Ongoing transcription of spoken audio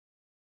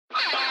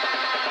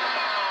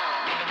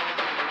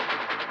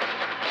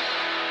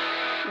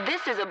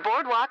This is a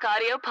Boardwalk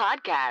Audio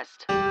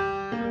podcast.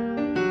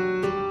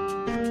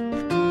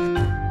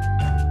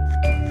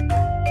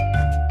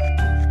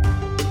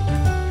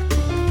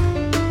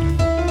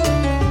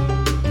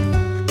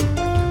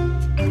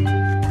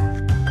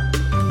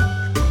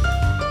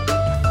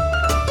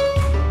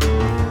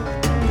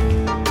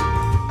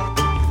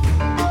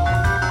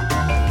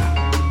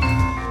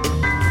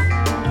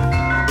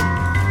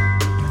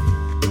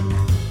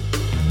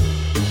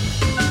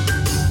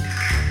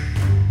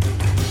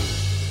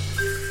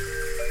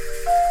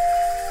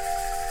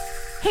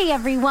 Hey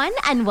everyone,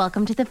 and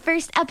welcome to the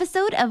first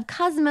episode of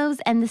Cosmos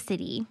and the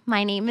City.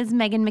 My name is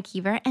Megan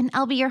McKeever, and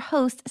I'll be your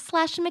host /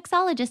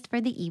 mixologist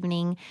for the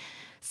evening.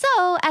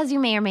 So, as you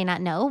may or may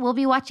not know, we'll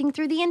be watching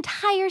through the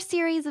entire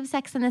series of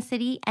Sex and the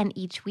City, and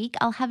each week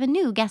I'll have a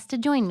new guest to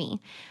join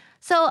me.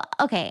 So,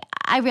 okay,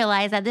 I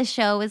realize that this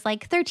show is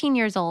like 13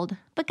 years old,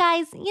 but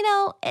guys, you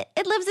know,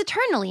 it lives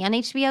eternally on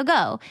HBO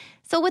Go.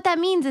 So what that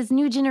means is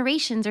new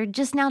generations are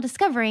just now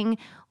discovering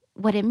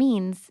what it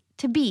means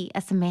to be a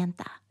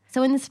Samantha.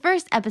 So in this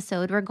first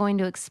episode, we're going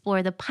to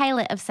explore the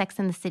pilot of Sex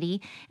and the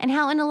City and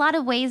how in a lot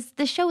of ways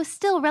the show is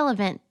still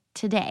relevant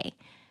today.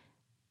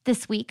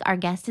 This week, our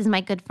guest is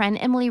my good friend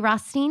Emily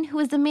Rothstein, who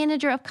is the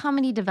manager of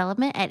comedy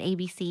development at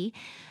ABC.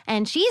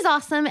 And she's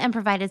awesome and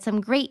provided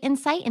some great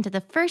insight into the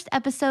first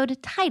episode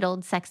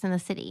titled Sex and the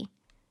City.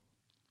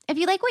 If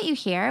you like what you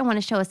hear and want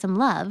to show us some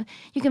love,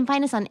 you can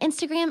find us on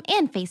Instagram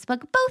and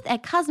Facebook, both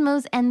at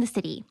Cosmos and the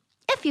City.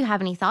 If you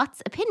have any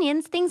thoughts,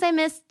 opinions, things I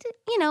missed,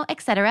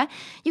 etc.,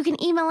 you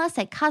can email us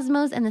at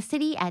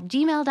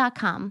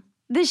cosmosandthecity@gmail.com.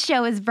 This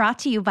show is brought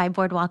to you by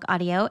Boardwalk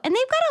Audio, and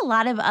they've got a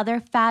lot of other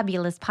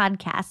fabulous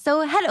podcasts,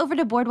 so head over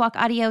to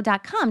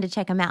boardwalkaudio.com to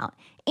check them out.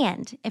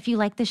 And if you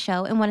like the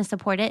show and want to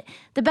support it,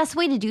 the best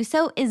way to do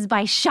so is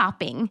by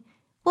shopping.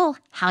 Well,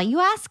 how, you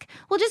ask?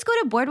 Well, just go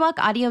to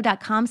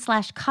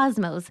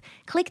boardwalkaudio.com/cosmos,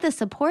 click the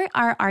Support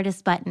Our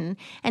Artist button,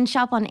 and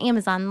shop on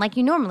Amazon like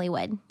you normally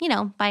would.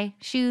 Buy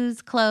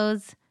shoes,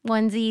 clothes,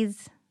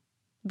 onesies,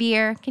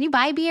 beer. Can you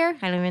buy beer?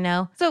 I don't even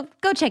know. So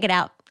go check it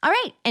out. All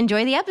right,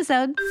 enjoy the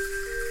episode.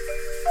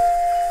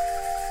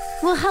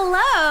 Well,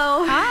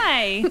 hello.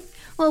 Hi.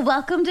 Well,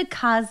 welcome to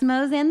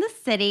Cosmos and the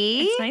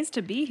City. It's nice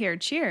to be here.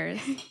 Cheers.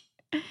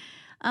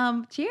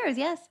 Cheers,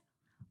 yes.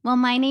 Well,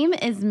 my name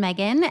is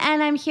Megan,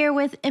 and I'm here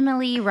with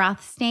Emily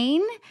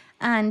Rothstein,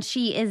 and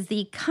she is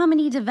the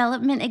Comedy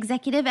Development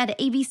Executive at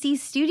ABC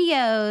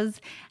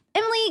Studios.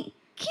 Emily,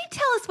 can you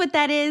tell us what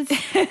that is?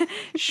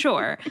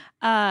 Sure.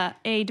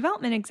 A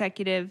development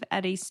executive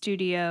at a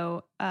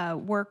studio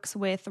works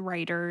with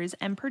writers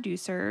and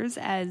producers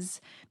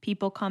as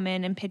people come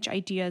in and pitch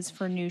ideas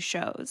for new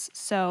shows.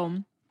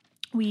 So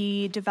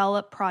we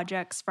develop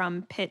projects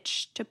from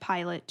pitch to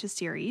pilot to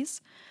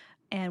series,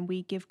 and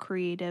we give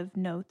creative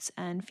notes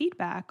and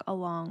feedback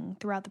along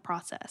throughout the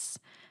process.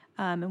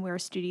 And we're a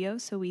studio,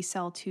 so we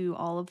sell to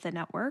all of the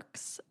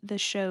networks. The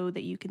show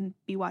that you can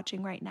be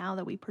watching right now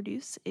that we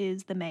produce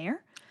is The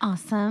Mayor.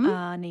 Awesome.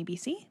 On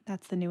ABC.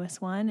 That's the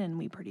newest one. And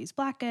we produce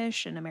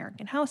Blackish and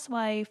American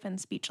Housewife and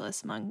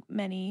Speechless, among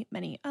many,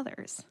 many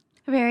others.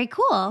 Very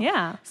cool.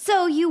 Yeah.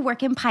 So you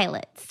work in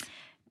pilots.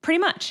 Pretty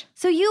much.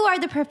 So you are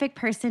the perfect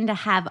person to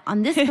have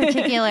on this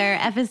particular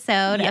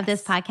episode of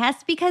this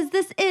podcast, because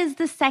this is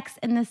the Sex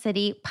and the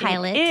City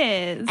pilot.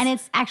 It is. And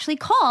it's actually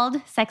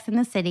called Sex and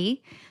the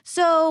City.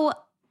 So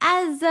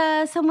as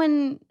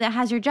someone that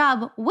has your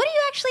job, what do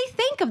you actually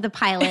think of the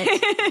pilot?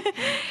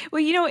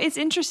 Well, it's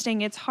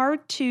interesting. It's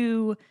hard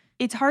to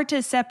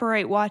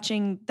separate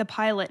watching the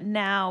pilot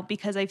now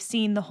because I've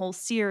seen the whole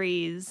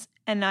series,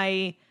 and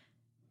I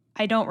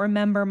don't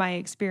remember my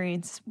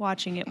experience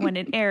watching it when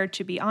it aired,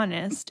 to be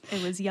honest.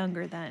 It was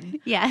younger then.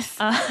 Yes,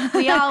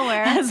 we all were.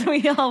 As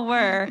we all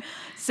were.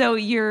 So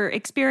your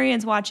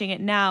experience watching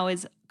it now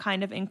is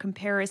kind of in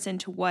comparison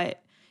to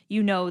what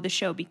the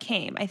show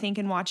became. I think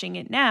in watching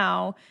it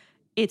now,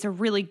 it's a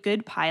really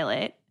good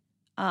pilot.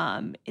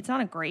 It's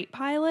not a great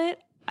pilot.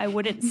 I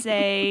wouldn't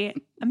say,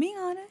 I'm being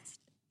honest.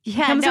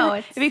 Yeah,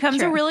 it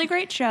becomes a really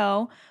great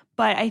show.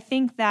 But I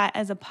think that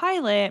as a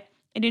pilot,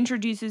 it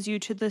introduces you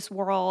to this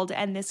world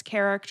and this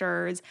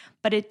characters,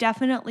 but it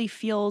definitely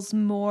feels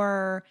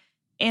more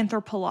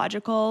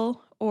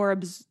anthropological or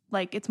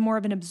it's more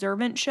of an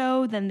observant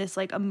show than this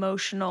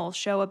emotional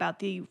show about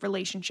the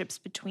relationships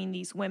between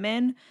these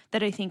women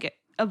that I think it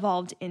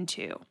evolved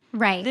into.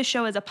 Right. This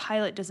show as a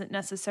pilot doesn't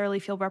necessarily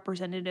feel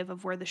representative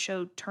of where the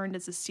show turned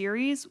as a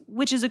series,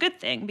 which is a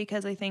good thing,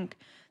 because I think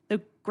the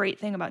great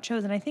thing about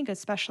shows, and I think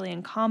especially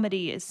in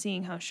comedy, is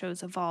seeing how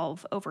shows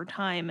evolve over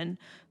time and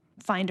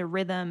find a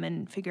rhythm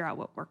and figure out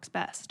what works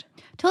best.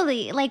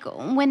 Totally. Like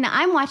when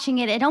I'm watching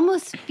it, it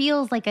almost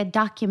feels like a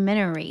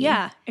documentary.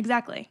 Yeah,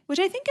 exactly. Which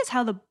I think is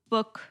how the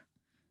book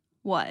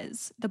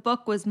was. The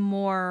book was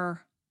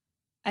more,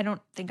 I don't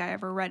think I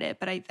ever read it,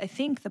 but I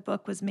think the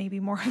book was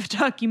maybe more of a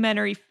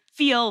documentary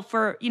feel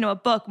for, a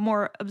book,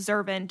 more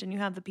observant, and you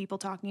have the people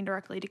talking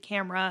directly to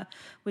camera,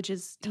 which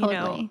is,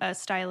 a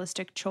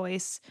stylistic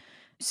choice.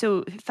 So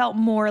it felt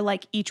more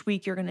like each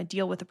week you're going to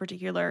deal with a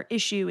particular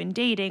issue in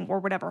dating or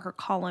whatever her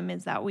column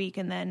is that week.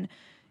 And then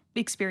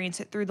experience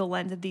it through the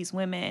lens of these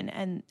women.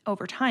 And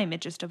over time,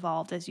 it just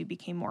evolved as you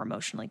became more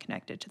emotionally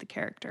connected to the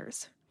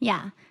characters.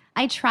 Yeah.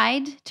 I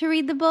tried to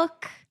read the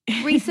book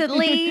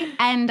recently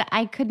and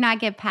I could not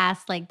get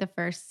past like the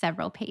first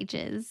several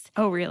pages.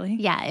 Oh, really?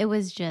 Yeah, it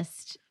was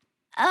just,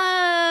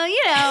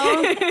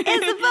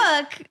 it's a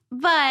book.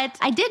 But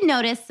I did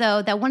notice,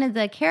 though, that one of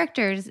the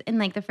characters in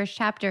like the first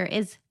chapter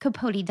is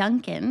Capote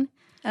Duncan.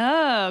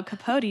 Oh,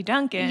 Capote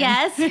Duncan.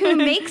 Yes, who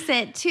makes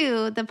it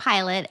to the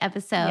pilot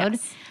episode.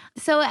 Yes.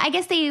 So I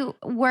guess they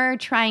were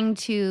trying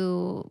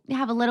to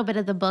have a little bit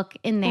of the book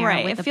in there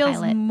Right. with the It feels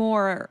pilot.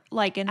 more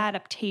like an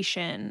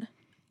adaptation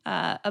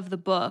of the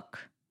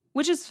book,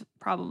 which is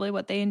probably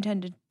what they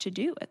intended to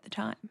do at the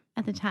time.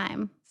 At the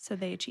time. So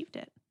they achieved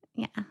it.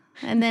 Yeah.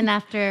 And then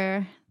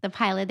after the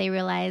pilot, they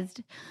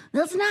realized,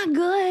 that's not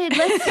good.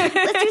 Let's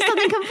do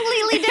something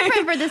completely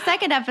different for the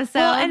second episode.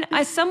 Well, and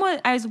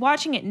I was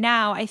watching it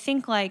now, I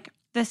think like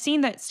the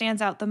scene that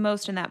stands out the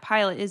most in that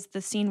pilot is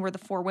the scene where the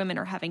four women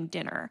are having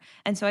dinner.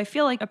 And so I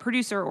feel like a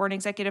producer or an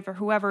executive or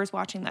whoever is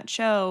watching that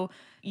show,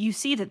 you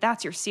see that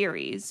that's your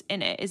series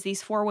in it, is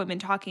these four women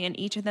talking. And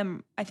each of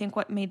them, I think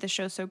what made the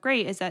show so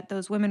great is that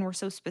those women were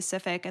so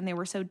specific and they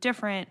were so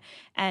different.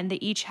 And they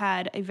each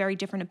had a very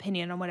different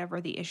opinion on whatever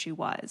the issue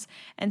was.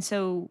 And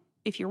so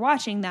if you're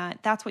watching that,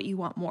 that's what you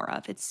want more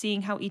of. It's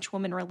seeing how each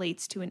woman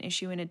relates to an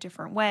issue in a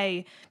different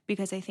way,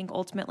 because I think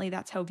ultimately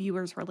that's how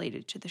viewers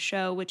related to the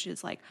show, which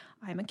is like,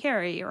 I'm a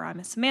Carrie or I'm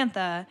a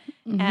Samantha.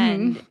 Mm-hmm.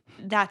 And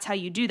that's how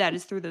you do that,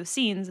 is through those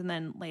scenes. And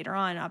then later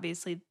on,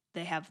 obviously,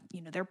 they have,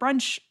 their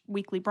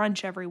weekly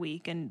brunch every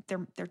week, and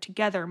they're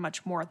together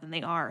much more than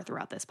they are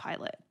throughout this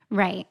pilot.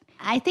 Right.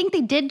 I think they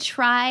did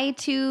try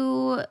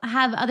to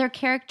have other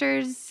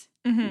characters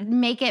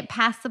make it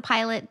past the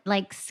pilot,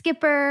 like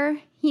Skipper.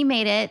 He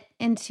made it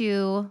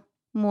into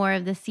more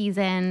of the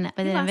season,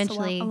 but He then lasts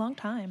eventually a long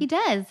time. he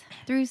does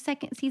through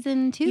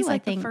season 2. He's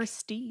like I think the first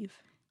Steve.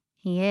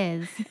 he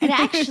is, and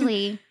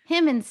actually,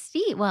 him and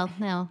Steve. Well,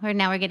 no,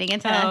 now we're getting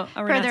into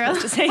we're further. not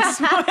supposed to say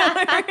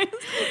spoilers.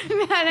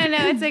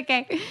 No, it's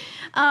okay.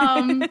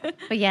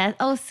 But yeah,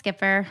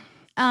 Skipper.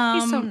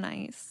 He's so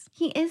nice.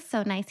 He is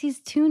so nice. He's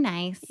too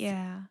nice.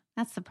 Yeah.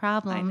 That's the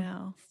problem. I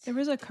know. There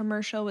was a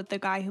commercial with the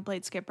guy who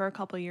played Skipper a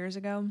couple years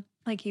ago.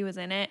 Like, he was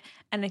in it,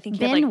 and I think he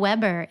Ben had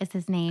Weber is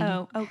his name.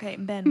 Oh, okay,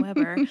 Ben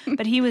Weber.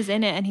 But he was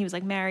in it, and he was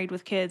like married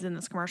with kids in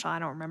this commercial. I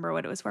don't remember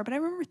what it was for, but I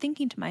remember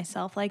thinking to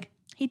myself, like,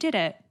 he did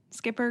it.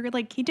 Skipper,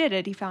 like, he did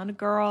it. He found a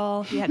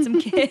girl. He had some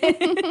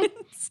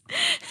kids.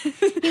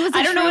 He was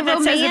I don't know what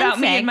that says about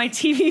me romantic. and my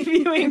TV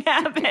viewing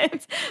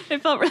habits. I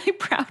felt really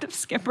proud of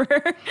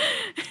Skipper.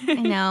 I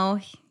know.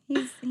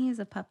 He's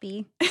a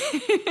puppy.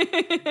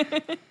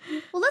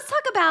 Well, let's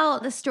talk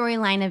about the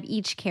storyline of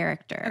each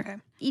character. Okay.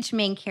 Each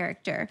main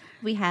character.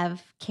 We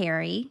have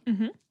Carrie,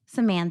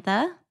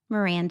 Samantha,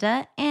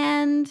 Miranda,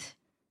 and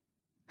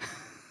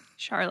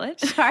Charlotte.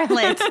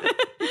 Charlotte.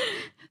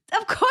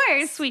 Of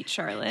course. Sweet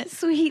Charlotte.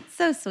 Sweet.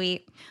 So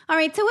sweet. All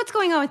right. So what's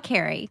going on with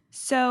Carrie?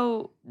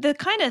 So the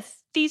kind of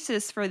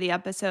thesis for the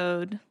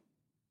episode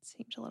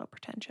seems a little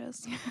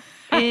pretentious,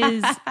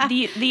 is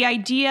the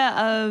idea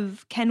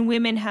of, can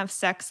women have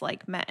sex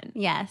like men?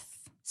 Yes.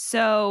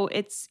 So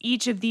it's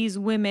each of these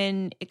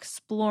women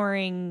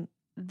exploring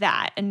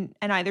that and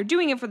either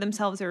doing it for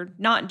themselves or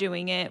not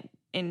doing it.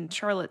 In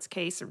Charlotte's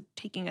case, or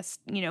taking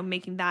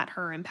making that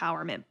her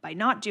empowerment by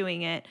not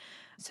doing it.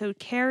 So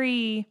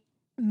Carrie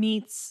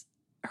meets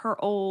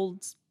her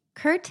old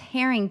Kurt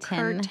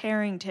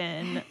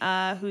Harrington.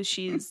 Who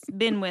she's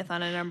been with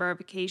on a number of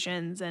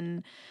occasions,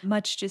 and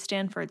much to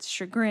Stanford's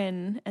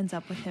chagrin, ends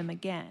up with him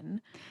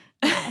again.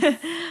 Yes.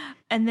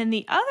 And then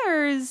the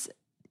others,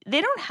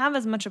 they don't have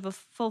as much of a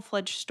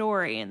full-fledged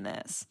story in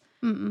this.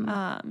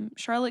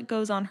 Charlotte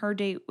goes on her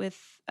date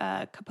with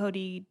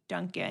Capote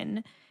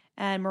Duncan,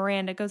 and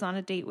Miranda goes on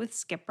a date with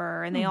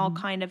Skipper, and they all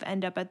kind of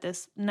end up at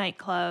this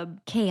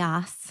nightclub.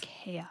 Chaos.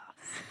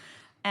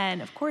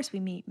 And of course, we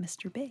meet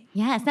Mr. Big.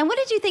 Yes. Now, what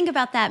did you think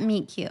about that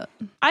meet cute?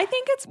 I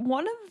think it's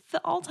one of the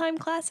all-time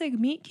classic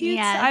meet cutes,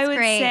 Yeah, it's I would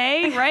great.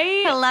 say,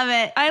 right? I love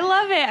it. I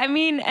love it. I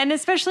mean, and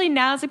especially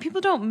now, it's like people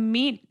don't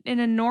meet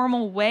in a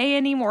normal way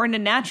anymore, in a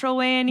natural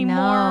way anymore.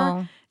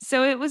 No.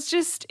 So it was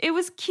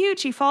cute.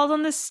 She falls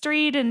on the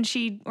street and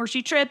she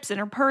trips and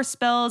her purse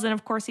spills. And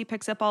of course, he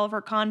picks up all of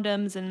her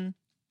condoms, and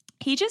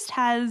he just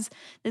has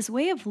this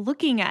way of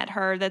looking at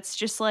her that's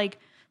just like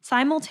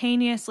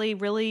simultaneously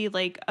really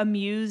like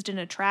amused and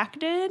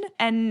attracted.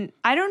 And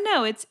I don't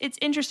know, it's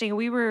interesting.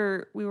 We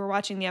were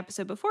watching the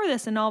episode before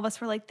this, and all of us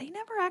were like, they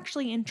never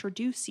actually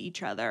introduce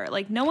each other.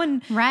 Like, no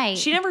one, Right.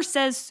 She never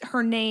says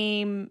her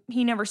name.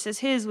 He never says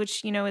his,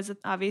 which, is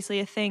obviously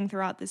a thing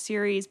throughout the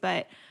series.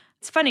 But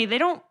it's funny, they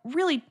don't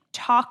really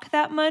talk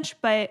that much,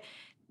 but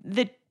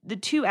the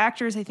two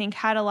actors, I think,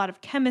 had a lot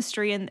of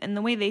chemistry, and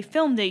the way they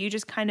filmed it, you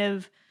just kind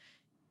of,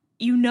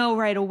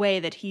 right away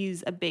that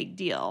he's a big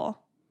deal.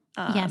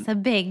 Yes, a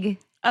big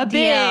a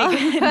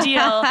big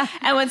deal.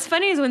 And what's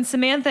funny is when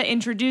Samantha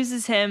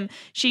introduces him,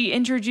 she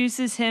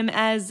introduces him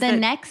as the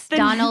next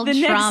Donald Trump.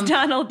 Next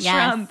Donald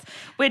Trump,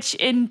 which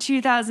in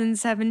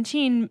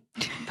 2017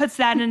 puts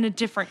that in a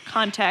different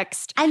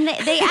context. And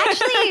they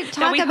actually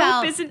talk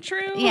about hope isn't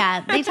true.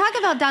 Yeah, they talk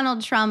about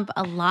Donald Trump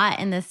a lot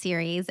in this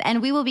series,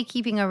 and we will be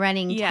keeping a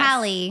running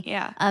tally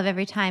of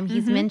every time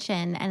he's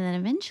mentioned, and then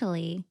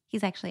eventually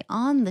he's actually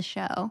on the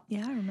show.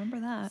 Yeah, I remember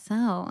that.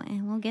 So,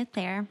 and we'll get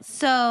there.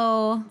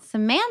 So,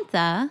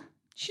 Samantha,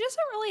 she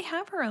doesn't really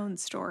have her own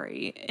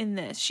story in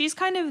this. She's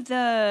kind of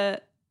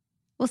the...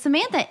 Well,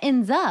 Samantha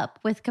ends up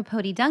with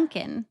Capote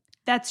Duncan.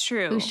 That's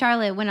true. Who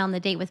Charlotte went on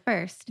the date with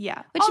first.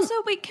 Yeah. Also,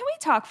 wait, can we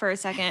talk for a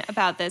second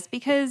about this?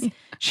 Because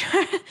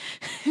Charlotte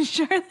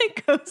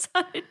goes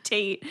on a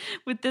date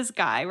with this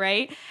guy,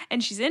 right?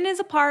 And she's in his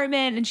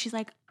apartment and she's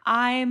like,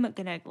 I'm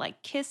going to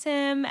like kiss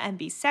him and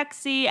be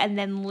sexy and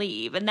then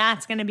leave. And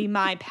that's going to be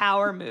my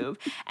power move.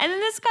 And then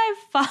this guy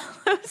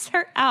follows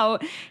her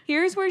out.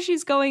 Here's where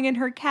she's going in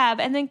her cab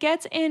and then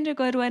gets in to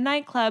go to a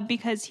nightclub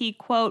because he,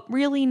 quote,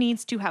 really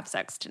needs to have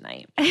sex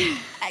tonight.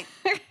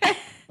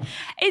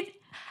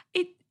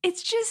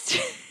 It's just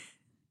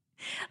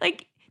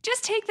like,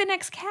 just take the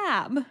next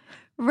cab.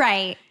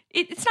 Right.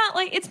 It's not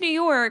like it's New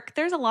York.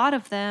 There's a lot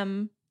of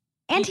them.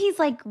 And he's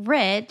like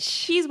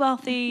rich. He's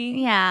wealthy.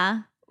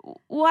 Yeah.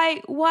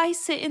 Why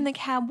sit in the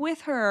cab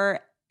with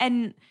her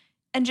and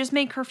just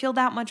make her feel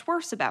that much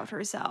worse about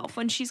herself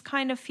when she's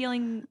kind of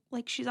feeling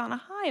like she's on a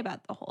high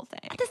about the whole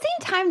thing? At the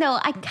same time, though,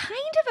 I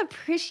kind of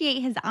appreciate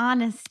his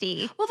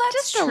honesty. Well, that's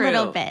just true. A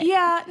little bit.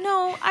 Yeah,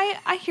 no,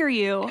 I hear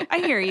you. I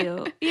hear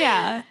you.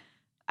 Yeah.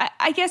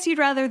 I guess you'd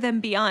rather them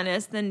be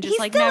honest than just he's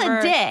like still never.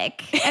 A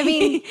dick. I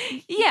mean,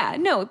 yeah,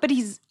 no, but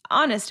he's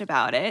honest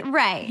about it.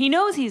 Right. He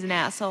knows he's an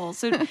asshole.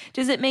 So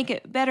does it make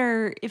it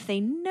better if they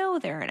know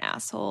they're an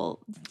asshole?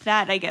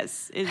 That, I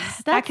guess,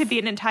 that could be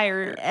an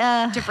entire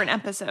different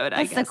episode,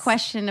 I guess. That's the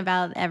question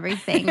about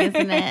everything,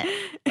 isn't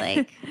it?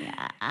 Like,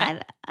 yeah, I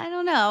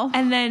don't know.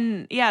 And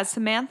then, yeah,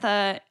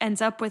 Samantha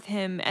ends up with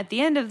him at the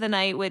end of the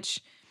night,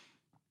 which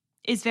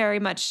is very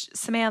much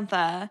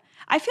Samantha.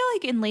 I feel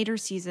like in later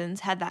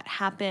seasons, had that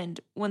happened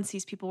once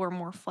these people were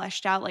more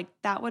fleshed out, like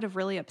that would have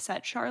really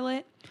upset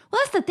Charlotte.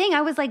 Well, that's the thing.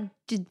 I was like,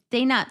 did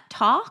they not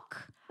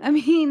talk? I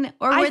mean,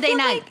 or were they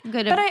not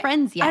good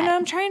friends yet? And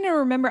I'm trying to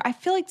remember. I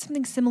feel like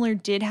something similar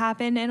did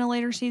happen in a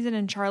later season,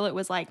 and Charlotte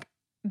was like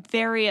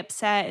very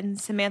upset,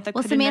 and Samantha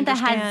couldn't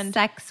understand. Had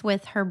sex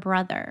with her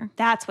brother.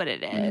 That's what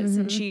it is,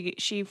 and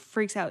she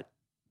freaks out.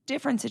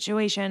 Different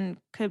situation,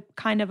 could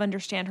kind of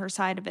understand her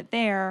side of it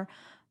there,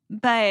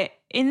 but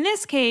in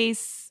this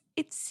case,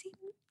 it seemed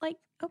like,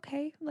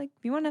 okay, like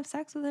if you want to have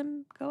sex with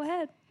him, go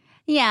ahead.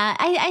 Yeah,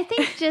 I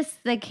think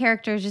just the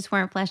characters just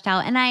weren't fleshed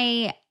out. And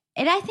I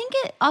think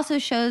it also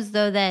shows,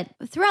 though, that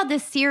throughout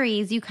this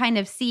series, you kind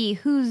of see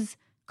who's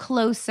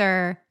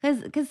closer,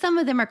 because some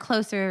of them are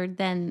closer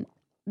than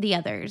the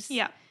others.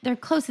 Yeah. They're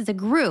close as a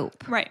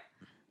group. Right.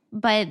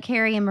 But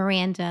Carrie and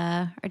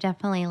Miranda are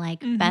definitely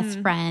like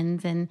best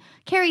friends. And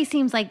Carrie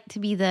seems like to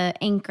be the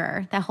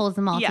anchor that holds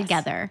them all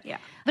together. Yeah.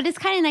 But it's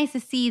kind of nice to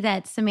see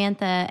that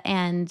Samantha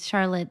and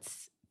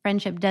Charlotte's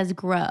friendship does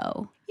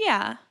grow.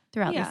 Yeah.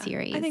 Throughout the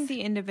series. I think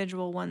the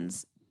individual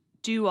ones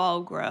do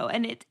all grow.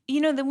 And it,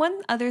 the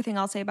one other thing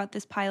I'll say about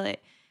this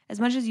pilot, as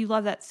much as you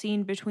love that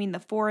scene between the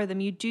four of them,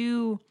 you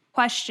do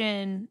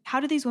question, how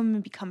do these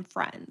women become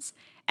friends?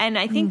 And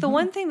I think the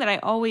one thing that I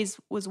always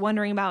was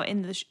wondering about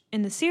in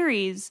the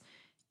series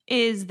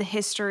is the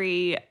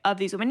history of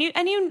these women.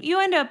 You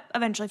end up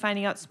eventually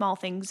finding out small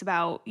things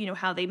about,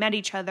 how they met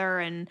each other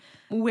and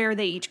where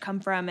they each come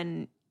from.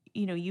 And,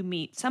 you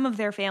meet some of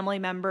their family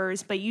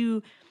members, but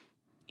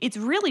it's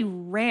really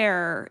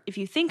rare, if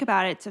you think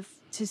about it,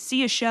 to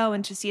see a show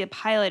and to see a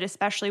pilot,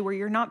 especially where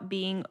you're not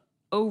being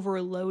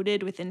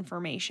overloaded with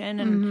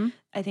information. And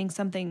I think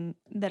something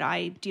that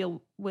I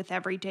deal with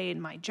every day in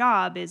my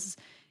job is,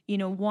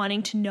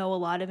 wanting to know a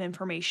lot of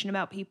information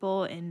about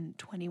people in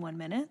 21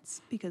 minutes,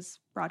 because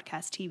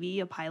broadcast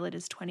TV, a pilot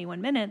is 21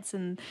 minutes,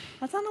 and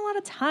that's not a lot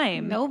of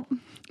time. Nope.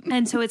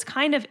 And so it's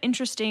kind of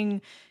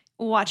interesting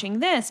watching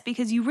this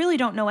because you really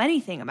don't know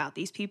anything about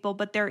these people,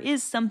 but there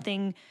is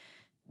something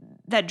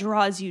that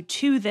draws you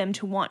to them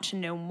to want to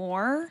know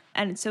more.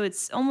 And so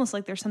it's almost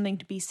like there's something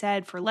to be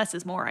said for less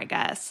is more, I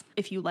guess,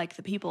 if you like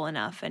the people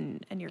enough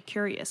and you're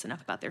curious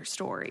enough about their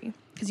story.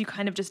 Because you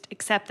kind of just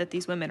accept that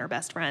these women are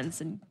best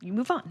friends and you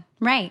move on.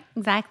 Right,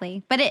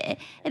 exactly. But it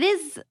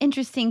is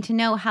interesting to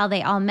know how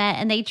they all met.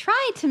 And they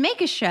tried to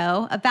make a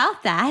show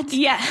about that.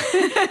 Yeah.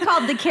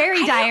 Called The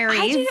Carrie Diaries.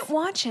 I didn't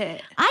watch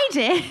it. I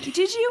did.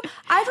 Did you?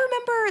 I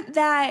remember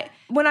that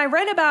when I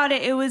read about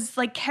it, it was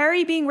like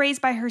Carrie being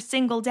raised by her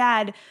single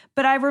dad.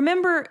 But I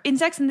remember in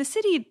Sex and the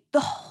City, the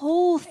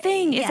whole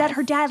thing is that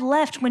her dad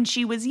left when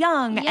she was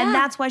young. Yeah. And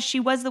that's why she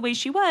was the way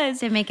she was.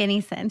 Didn't make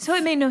any sense. So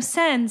it made no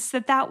sense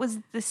that was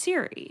the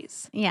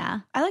series.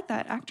 Yeah. I like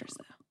that actress,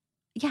 though.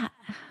 Yeah.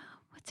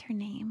 What's her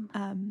name?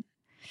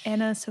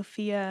 Anna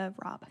Sophia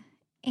Robb.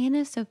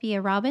 Anna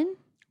Sophia Robin?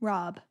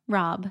 Rob.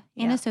 Anna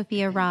Yeah.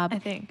 Sophia Robb. I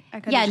think.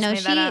 I could have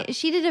just made that up.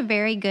 She did a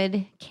very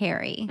good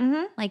Carrie.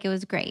 Mm-hmm. Like, it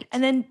was great.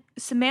 And then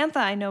Samantha,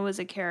 I know, was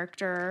a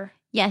character.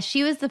 Yeah,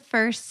 she was the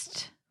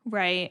first.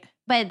 Right.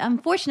 But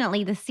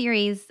unfortunately, the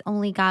series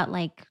only got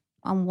like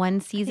on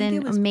one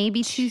season, or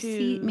maybe two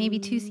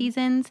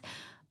seasons.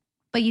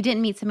 But you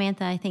didn't meet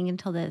Samantha, I think,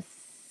 until the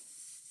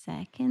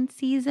second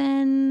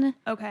season.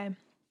 Okay.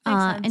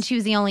 Makes sense. And she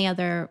was the only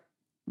other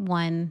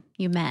one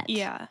you met.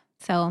 Yeah.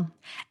 So.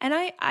 And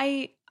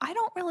I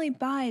don't really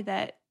buy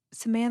that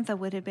Samantha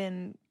would have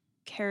been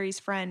Carrie's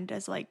friend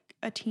as like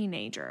a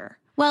teenager.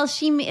 Well,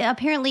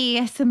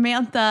 apparently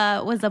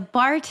Samantha was a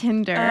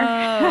bartender.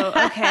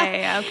 Oh,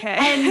 okay.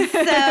 And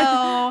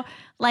so,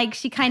 like,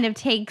 she kind of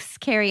takes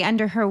Carrie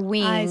under her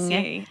wing. I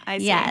see.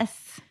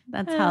 Yes,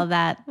 that's how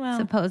that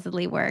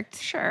supposedly worked.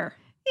 Sure.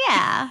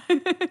 Yeah.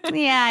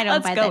 Yeah, I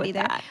don't buy that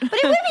either. But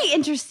it would be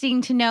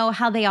interesting to know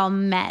how they all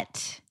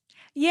met.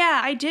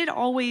 Yeah, I did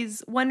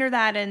always wonder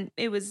that, and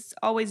it was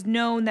always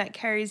known that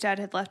Carrie's dad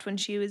had left when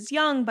she was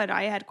young, but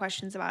I had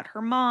questions about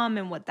her mom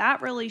and what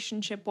that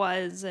relationship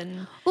was.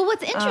 And well,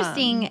 what's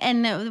interesting,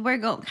 and we're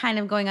kind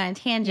of going on a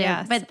tangent,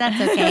 yes. but that's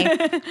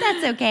okay.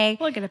 That's okay.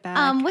 We'll get it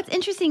back. What's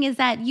interesting is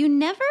that in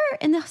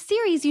the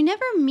series, you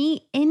never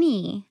meet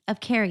any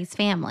of Carrie's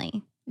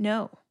family.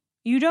 No,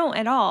 you don't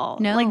at all.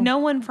 No. Like, no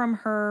one from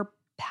her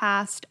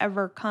past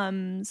ever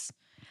comes.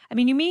 I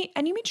mean, you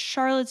meet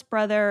Charlotte's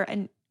brother,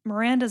 and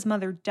Miranda's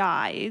mother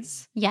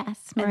dies.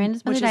 Yes,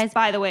 Miranda's mother dies. Which is,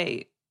 by the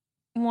way,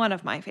 one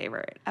of my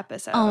favorite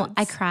episodes. Oh,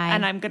 I cry.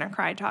 And I'm going to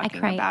cry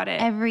talking about it.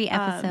 Every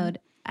episode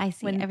I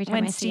see, every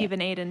time I see it. When Steve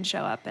and Aiden show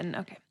up, and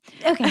okay.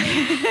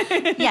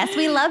 Yes,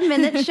 we love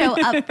men that show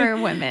up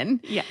for women.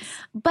 Yes.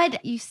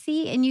 But you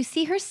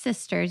see her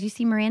sisters. You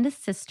see Miranda's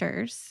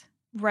sisters.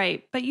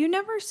 Right. But you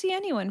never see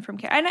anyone from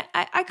Carrie. And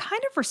I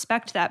kind of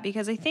respect that,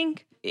 because I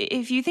think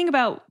if you think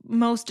about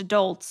most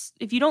adults,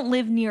 if you don't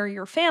live near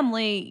your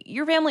family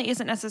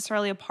isn't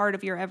necessarily a part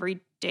of your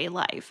everyday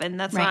life. And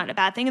that's not a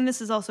bad thing. And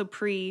this is also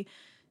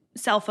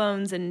pre-cell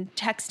phones and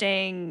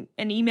texting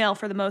and email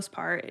for the most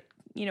part,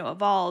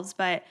 evolves.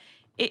 But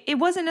it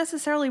wasn't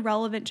necessarily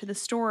relevant to the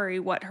story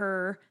what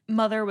her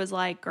mother was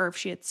like or if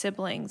she had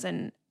siblings.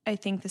 And I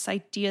think this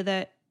idea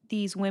that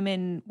these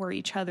women were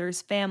each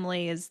other's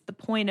family is the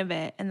point of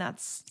it. And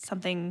that's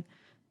something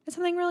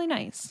really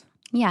nice.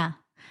 Yeah.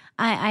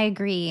 I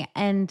agree.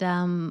 And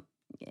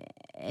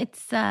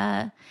it's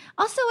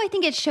also, I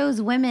think it shows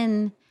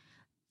women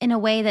in a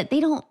way that they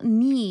don't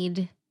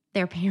need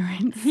their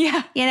parents.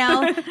 Yeah.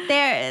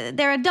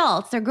 They're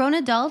adults. They're grown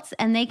adults,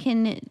 and they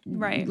can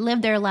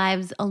live their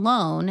lives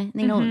alone.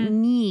 They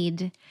don't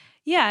need.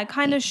 Yeah, it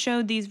kind of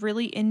showed these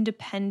really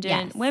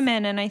independent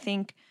women. And I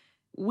think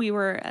we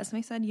were, as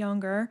I said,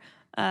 younger,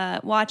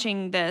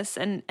 watching this,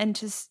 and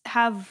to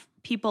have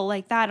people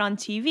like that on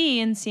TV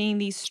and seeing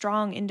these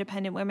strong,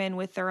 independent women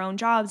with their own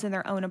jobs and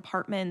their own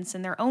apartments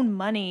and their own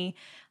money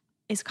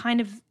is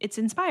it's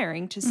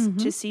inspiring to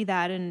see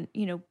that. And,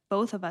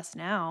 both of us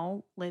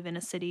now live in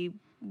a city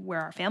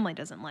where our family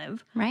doesn't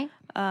live. Right.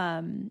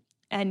 And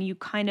you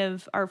kind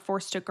of are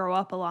forced to grow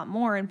up a lot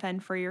more and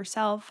fend for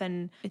yourself.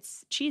 And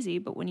it's cheesy,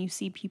 but when you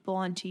see people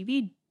on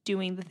TV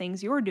doing the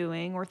things you're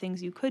doing or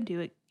things you could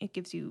do, it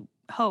gives you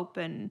hope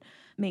and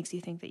makes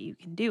you think that you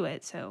can do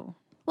it. So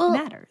it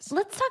matters.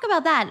 Let's talk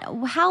about that.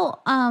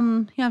 How you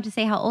don't have to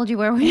say how old you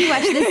were when you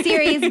watched this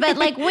series, but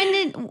like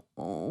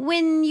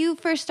when you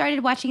first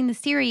started watching the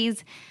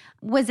series,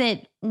 was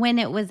it when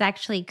it was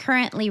actually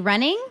currently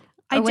running,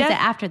 or was it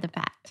after the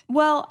fact?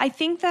 Well, I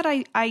think that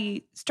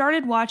I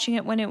started watching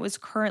it when it was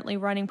currently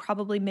running,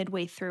 probably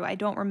midway through. I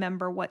don't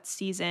remember what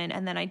season,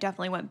 and then I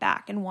definitely went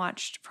back and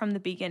watched from the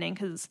beginning,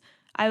 because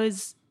I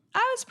was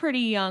pretty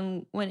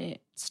young when it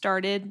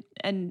started,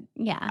 and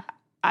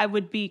I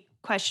would be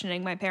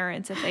questioning my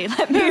parents if they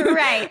let me.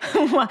 Right.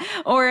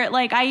 Or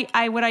like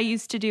what I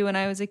used to do when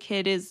I was a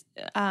kid is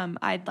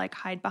I'd like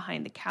hide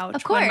behind the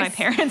couch when my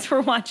parents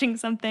were watching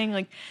something.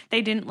 Like,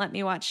 they didn't let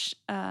me watch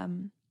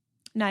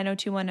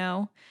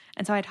 90210,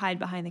 and so I'd hide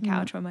behind the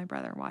couch when my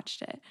brother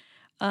watched it.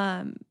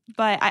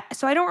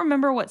 So I don't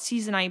remember what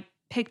season I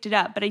picked it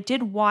up, but I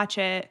did watch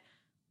it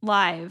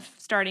live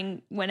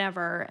starting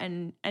whenever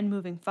and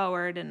moving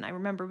forward. And I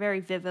remember very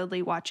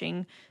vividly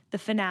watching the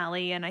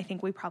finale, and I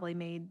think we probably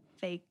made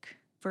fake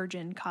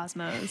virgin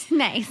Cosmos.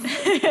 Nice.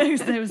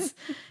 I was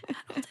not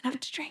old enough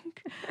to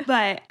drink.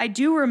 But I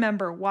do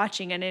remember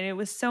watching it, and it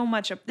was so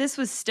much this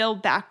was still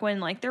back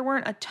when like there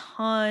weren't a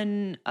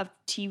ton of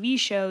TV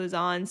shows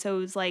on. So it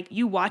was like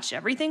you watched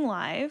everything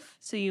live.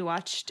 So you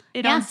watched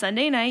it on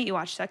Sunday night, you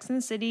watched Sex and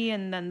the City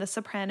and then The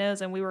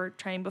Sopranos, and we were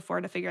trying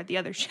before to figure out the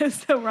other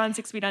shows that were on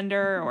 6 Feet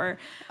Under or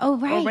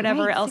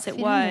whatever else it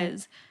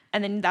was.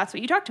 And then that's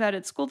what you talked about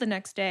at school the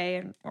next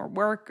day or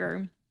work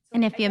or...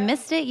 And if you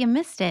missed it, you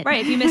missed it.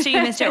 Right. If you missed it,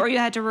 you missed it. Or you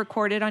had to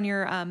record it on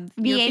your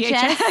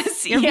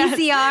VHS, your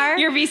VCR.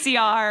 Your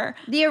VCR.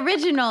 The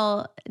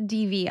original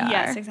DVR.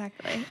 Yes,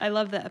 exactly. I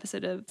love the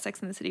episode of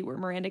Sex and the City where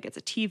Miranda gets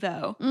a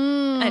TiVo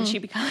and she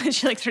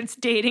like starts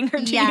dating her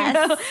TiVo.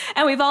 Yes.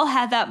 And we've all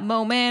had that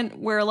moment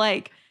where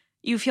like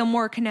you feel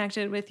more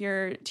connected with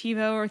your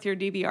TiVo or with your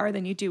DVR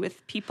than you do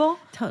with people.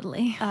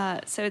 Totally.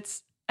 So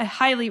it's a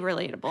highly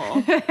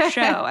relatable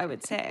show, I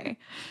would say.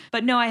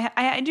 But no,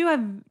 I do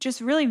have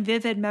just really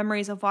vivid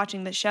memories of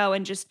watching the show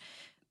and just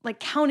like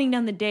counting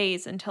down the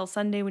days until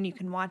Sunday when you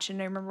can watch it.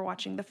 And I remember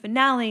watching the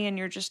finale and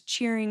you're just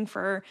cheering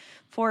for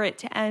it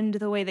to end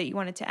the way that you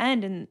want it to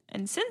end.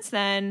 And since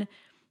then,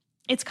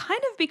 it's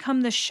kind of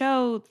become the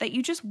show that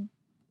you just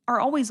are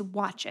always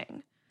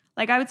watching.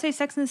 Like I would say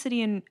Sex and the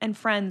City and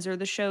Friends are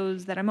the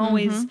shows that I'm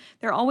always,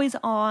 they're always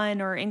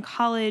on. Or in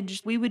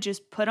college, we would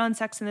just put on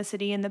Sex and the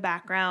City in the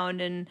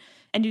background and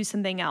do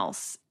something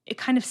else. It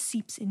kind of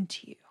seeps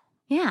into you.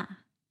 Yeah.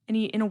 And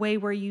in a way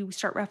where you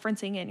start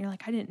referencing it and you're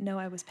like, I didn't know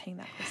I was paying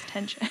that close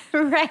attention.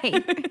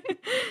 Right.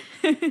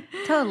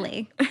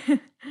 Totally.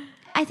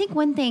 I think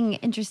one thing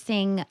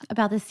interesting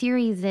about the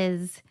series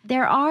is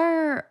there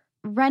are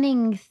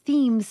running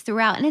themes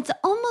throughout. And it's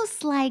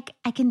almost like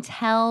I can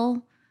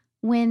tell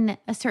when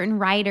a certain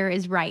writer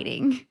is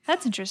writing.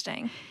 That's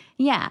interesting.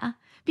 Yeah.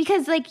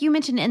 Because like you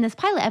mentioned in this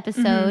pilot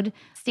episode,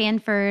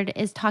 Stanford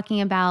is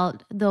talking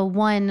about the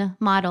one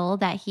model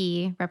that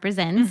he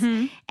represents.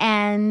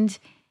 And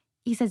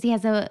he says he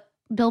has a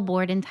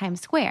billboard in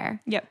Times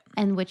Square. Yep.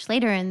 And which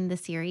later in the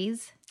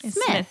series,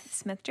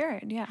 Smith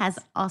Jared, yeah, has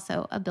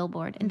also a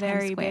billboard in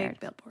Times Square. Very big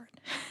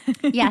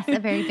billboard. Yes, a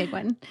very big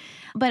one.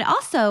 But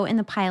also in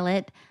the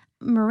pilot,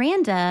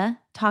 Miranda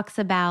talks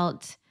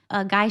about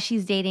a guy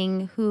she's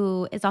dating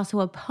who is also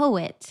a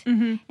poet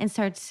and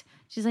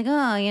she's like, oh,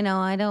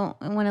 I don't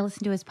want to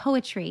listen to his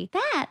poetry.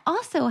 That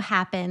also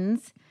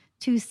happens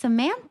to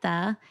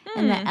Samantha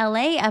in the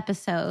LA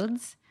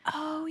episodes.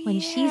 Oh, yeah.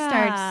 When she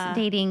starts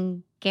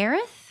dating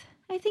Gareth,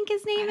 I think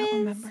his name is. I don't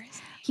remember his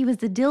name. He was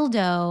the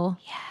dildo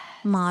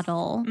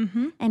model,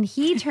 and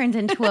he turns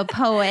into a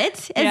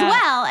poet as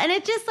well. And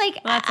it just like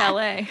that's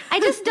LA. I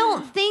just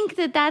don't think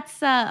that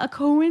that's a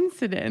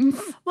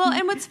coincidence. Well,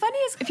 and what's funny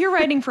is if you're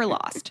writing for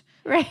Lost,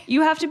 right?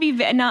 You have to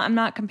be. I'm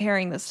not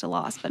comparing this to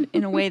Lost, but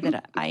in a way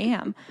that I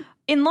am.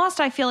 In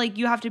Lost, I feel like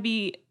you have to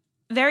be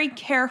very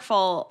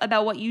careful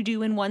about what you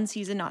do in one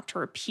season, not to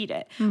repeat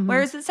it.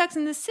 Whereas in Sex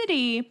and the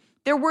City,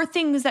 there were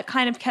things that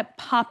kind of kept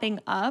popping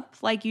up,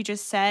 like you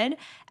just said,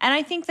 and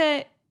I think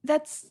that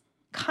that's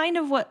kind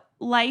of what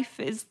life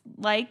is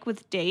like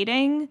with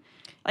dating.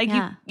 Like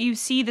you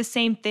see the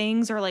same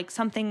things, or like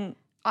something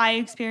I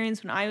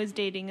experienced when I was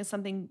dating is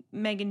something,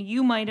 Megan,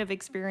 you might have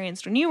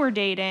experienced when you were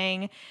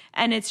dating.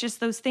 And it's just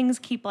those things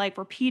keep like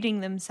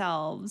repeating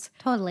themselves.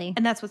 Totally.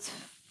 And that's what's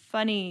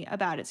funny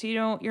about it. So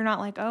you're not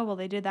like, oh, well,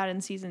 they did that in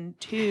season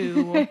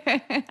 2.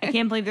 I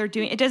can't believe they're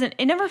doing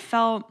it never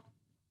felt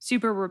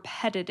super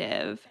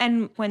repetitive.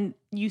 And when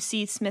you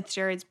see Smith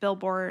Jared's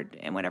billboard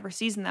in whatever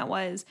season that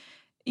was,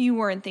 you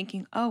weren't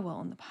thinking, oh, well,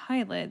 in the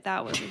pilot,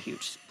 that was a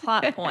huge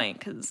plot point,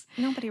 because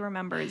nobody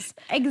remembers.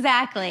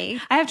 Exactly.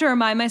 I have to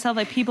remind myself,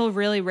 like, people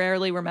really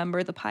rarely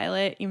remember the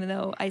pilot, even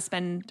though I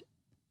spend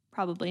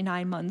probably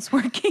 9 months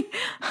working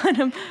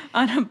on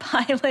a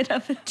pilot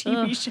of a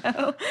TV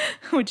show,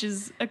 which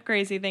is a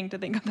crazy thing to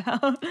think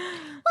about.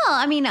 Well,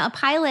 I mean, a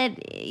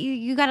pilot,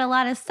 you got a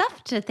lot of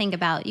stuff to think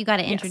about. You got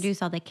to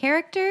introduce all the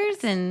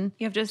characters, and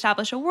you have to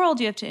establish a world.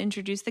 You have to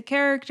introduce the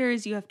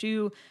characters. You have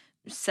to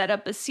set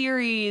up a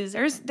series.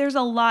 There's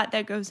a lot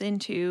that goes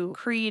into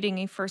creating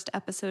a first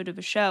episode of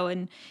a show.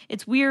 And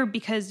it's weird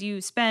because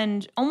you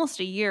spend almost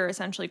a year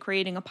essentially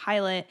creating a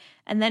pilot,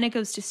 and then it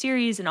goes to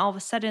series, and all of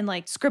a sudden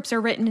like scripts are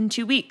written in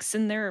 2 weeks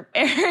and they're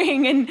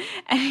airing, and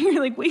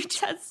you're like, we've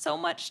just had so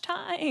much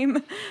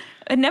time.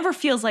 It never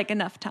feels like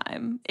enough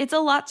time. It's a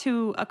lot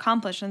to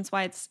accomplish, and that's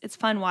why it's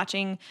fun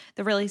watching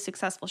the really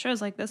successful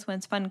shows like this one.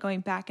 It's fun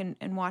going back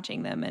and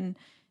watching them and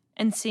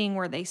seeing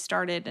where they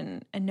started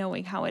and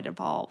knowing how it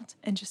evolved,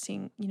 and just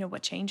seeing,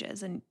 what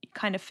changes, and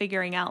kind of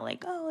figuring out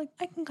like, oh, like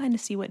I can kind of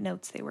see what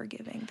notes they were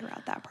giving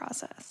throughout that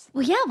process.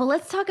 Well, yeah, well,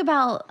 let's talk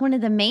about one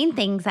of the main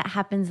things that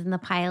happens in the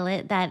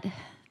pilot that,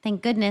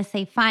 thank goodness,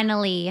 they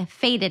finally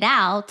faded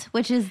out,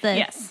 which is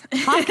the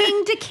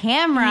talking to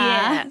camera.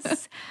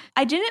 Yes.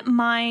 I didn't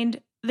mind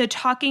the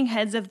talking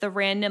heads of the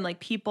random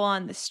like people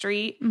on the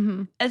street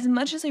as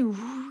much as I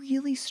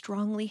really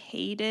strongly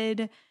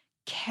hated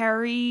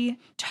Carrie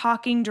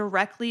talking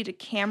directly to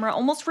camera,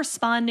 almost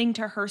responding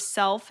to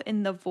herself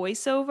in the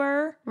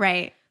voiceover.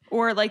 Right.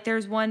 Or like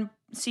there's one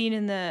scene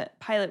in the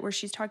pilot where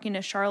she's talking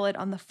to Charlotte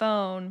on the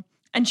phone,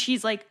 and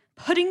she's like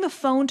putting the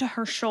phone to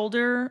her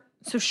shoulder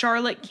so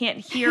Charlotte can't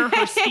hear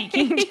her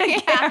speaking to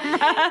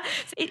camera.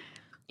 It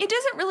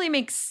doesn't really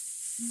make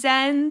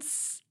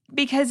sense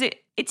because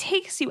it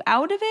takes you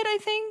out of it, I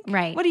think.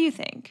 Right. What do you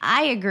think?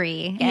 I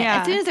agree. Yeah.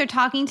 As soon as they're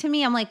talking to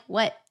me, I'm like,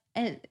 what?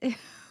 Am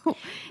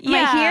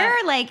I here?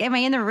 Like, am I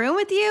in the room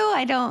with you?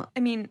 I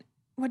mean,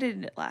 what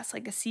did it last?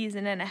 Like a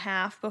season and a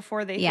half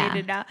before they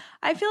faded out.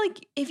 I feel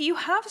like if you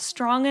have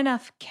strong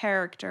enough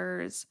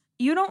characters,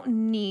 you don't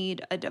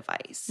need a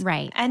device.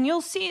 Right. And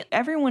you'll see,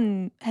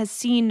 everyone has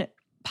seen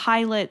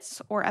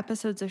pilots or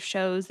episodes of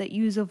shows that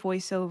use a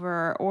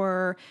voiceover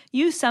or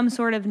use some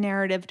sort of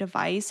narrative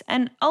device.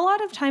 And a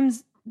lot of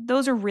times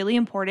those are really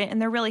important,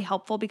 and they're really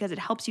helpful because it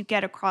helps you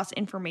get across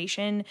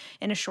information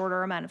in a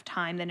shorter amount of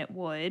time than it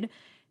would.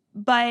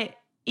 But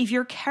if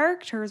your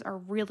characters are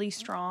really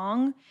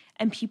strong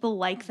and people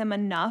like them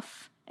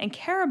enough and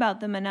care about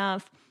them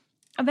enough,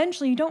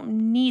 eventually you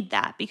don't need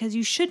that, because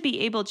you should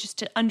be able just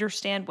to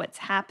understand what's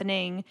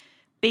happening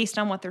based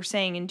on what they're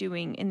saying and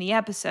doing in the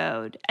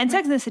episode. And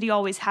Sex and the City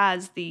always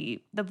has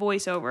the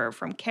voiceover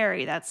from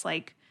Carrie. That's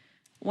like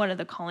one of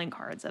the calling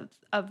cards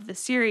of the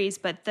series.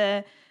 But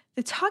the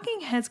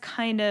talking heads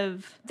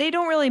they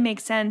don't really make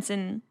sense.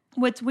 And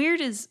what's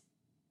weird is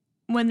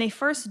when they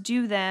first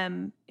do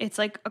them, it's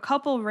like a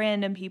couple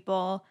random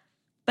people,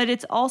 but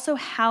it's also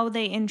how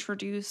they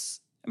introduce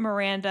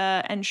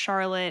Miranda and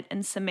Charlotte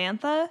and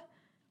Samantha.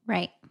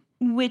 Right.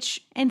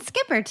 And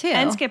Skipper, too.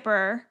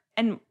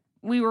 And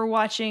we were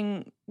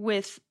watching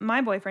with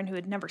my boyfriend who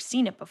had never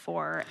seen it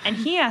before. And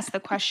he asked the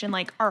question,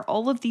 like, are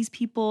all of these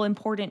people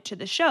important to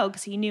the show?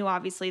 Because he knew,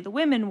 obviously, the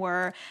women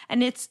were.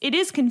 And it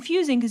is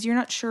confusing because you're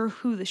not sure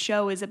who the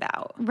show is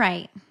about.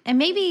 Right. And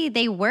maybe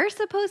they were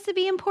supposed to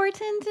be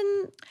important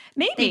and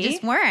maybe they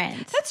just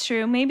weren't. That's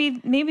true.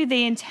 Maybe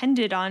they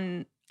intended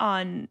on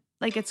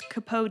like, it's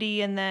Cupid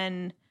and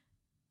then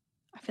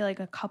I feel like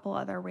a couple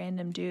other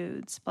random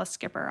dudes, plus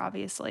Skipper,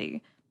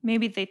 obviously.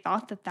 Maybe they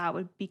thought that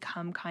would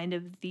become kind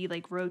of the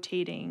like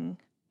rotating.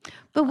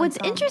 But what's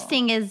ensemble.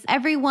 Interesting is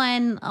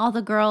everyone, all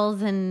the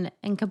girls and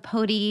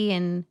Capote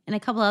and a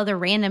couple other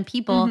random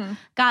people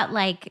got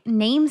like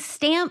name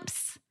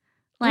stamps.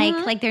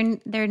 Like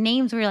their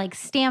names were like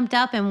stamped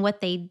up and what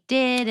they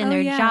did and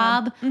their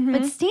job.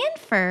 But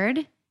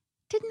Stanford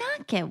did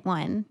not get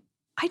one.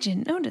 I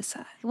didn't notice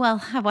that.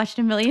 Well, I've watched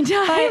a million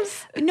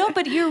times.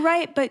 But you're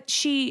right. But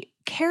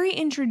Carrie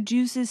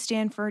introduces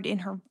Stanford in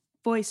her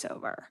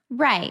voiceover.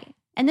 Right.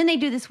 And then they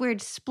do this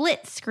weird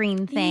split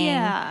screen thing.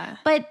 Yeah.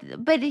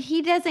 But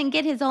he doesn't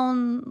get his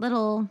own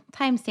little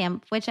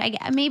timestamp, which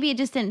maybe it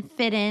just didn't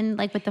fit in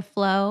like with the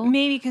flow.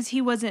 Maybe because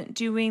he wasn't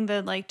doing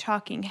the like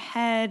talking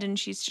head and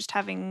she's just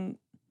having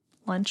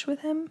lunch with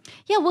him.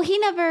 Yeah, well, he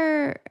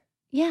never...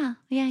 Yeah.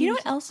 You know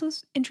what else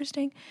was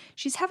interesting?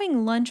 She's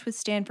having lunch with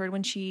Stanford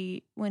when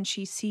she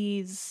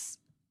sees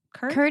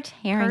Kurt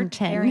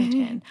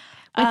Harrington.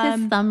 With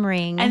his thumb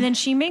ring. And then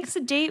she makes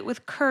a date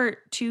with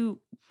Kurt to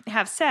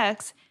have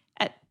sex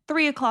at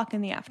 3:00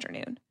 in the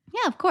afternoon.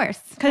 Yeah, of course.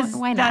 Because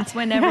why not? That's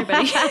when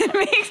everybody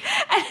makes...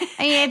 I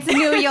mean, it's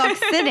New York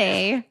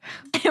City.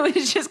 It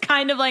was just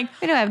kind of like...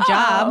 We don't have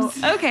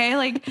jobs. Okay.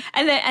 Like,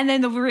 and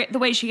then the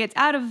way she gets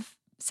out of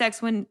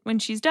sex when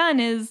she's done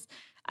is,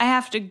 I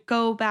have to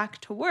go back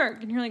to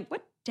work. And you're like,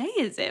 what day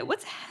is it?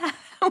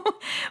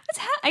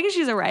 I guess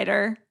she's a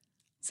writer.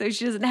 So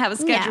she doesn't have a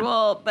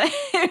schedule, but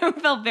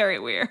it felt very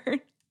weird.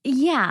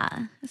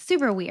 Yeah,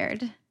 super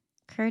weird.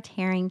 Kurt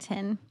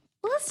Harrington.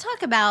 Well, let's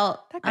talk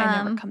about... That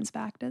guy never comes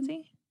back, does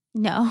he?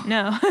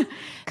 No.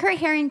 Kurt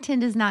Harrington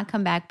does not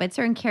come back, but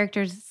certain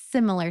characters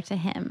similar to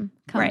him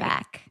come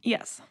back.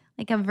 Yes.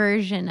 Like a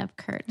version of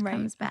Kurt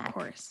comes back. Of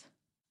course.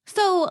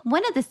 So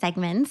one of the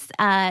segments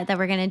that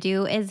we're going to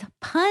do is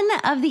Pun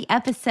of the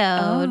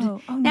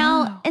Episode.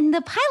 Now, in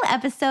the pilot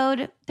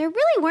episode, there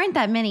really weren't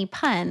that many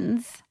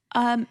puns.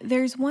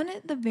 There's one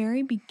at the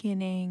very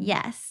beginning.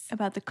 Yes.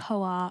 About the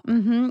co-op.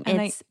 Mm-hmm.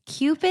 It's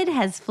Cupid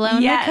has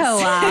flown the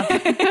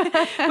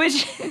co-op.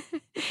 Which,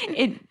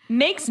 it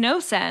makes no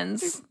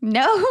sense.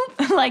 No.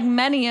 Like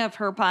many of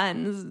her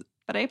puns,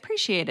 but I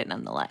appreciate it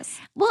nonetheless.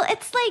 Well,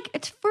 it's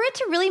like, for it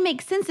to really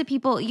make sense to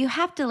people, you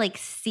have to like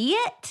see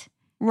it.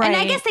 Right. And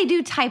I guess they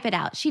do type it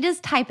out. She does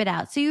type it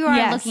out. So you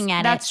are looking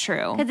at that's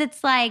true. Because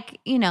it's like,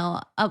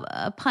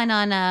 a pun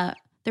on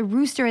the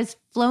rooster has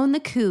flown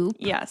the coop.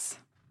 Yes.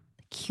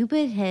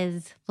 Cupid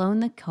has flown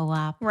the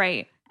co-op.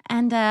 Right.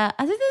 And other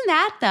than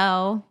that,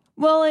 though.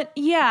 Well,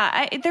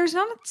 there's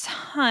not a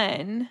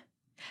ton.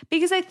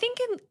 Because I think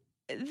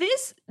in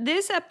this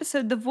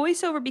episode, the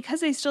voiceover,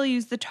 because they still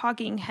use the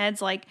talking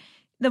heads, like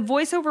the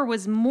voiceover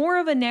was more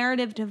of a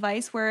narrative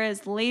device,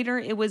 whereas later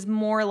it was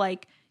more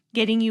like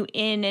getting you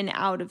in and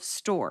out of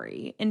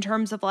story in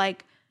terms of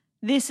like,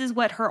 this is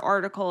what her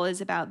article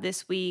is about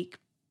this week.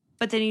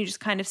 But then you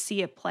just kind of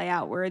see it play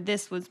out, where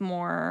this was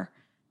more...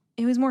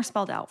 It was more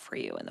spelled out for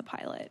you in the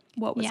pilot,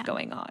 what was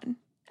going on.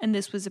 And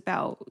this was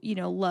about,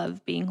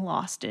 love being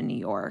lost in New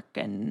York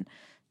and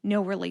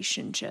no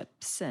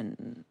relationships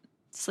and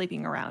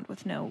sleeping around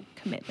with no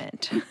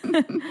commitment.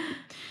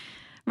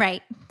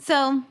 Right.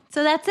 So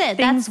that's it.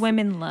 Things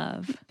women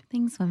love.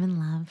 Things women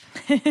love.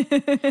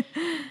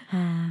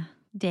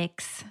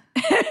 Dicks.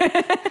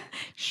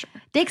 Sure.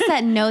 Dicks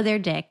that know they're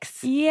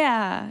dicks.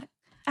 Yeah.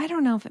 I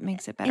don't know if it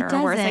makes it better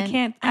or worse.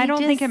 I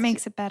don't think it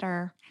makes it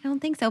better. I don't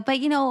think so.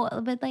 But,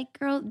 like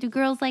do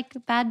girls like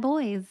bad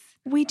boys?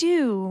 We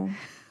do.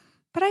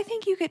 But I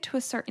think you get to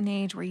a certain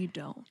age where you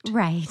don't.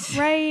 Right.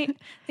 Right?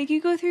 Like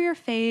you go through your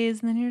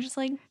phase and then you're just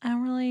like,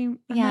 I'm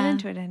not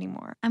into it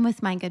anymore. I'm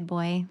with my good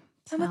boy.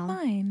 So. I'm with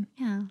mine.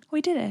 Yeah. We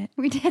did it.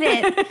 We did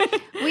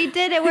it. We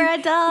did it. We're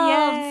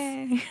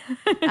adults.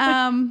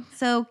 Yay.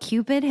 So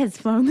Cupid has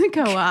flown the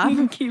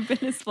co-op. Cupid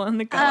has flown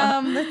the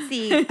co-op. Let's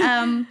see.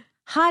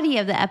 hottie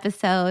of the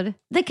episode.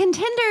 The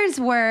contenders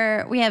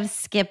we have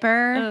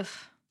Skipper, Ugh.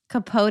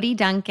 Capote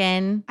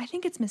Duncan. I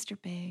think it's Mr.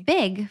 Big.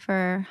 Big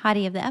for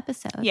hottie of the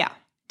episode. Yeah,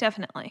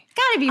 definitely.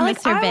 Gotta be Like,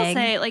 Mr. I Big. will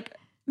say, like,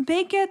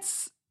 Big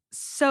gets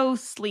so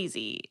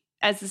sleazy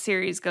as the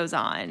series goes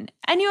on.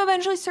 And you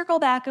eventually circle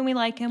back and we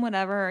like him,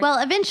 whatever.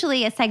 Well,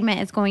 eventually a segment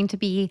is going to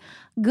be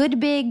Good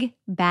Big,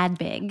 Bad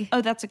Big.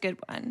 Oh, that's a good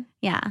one.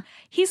 Yeah.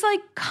 He's like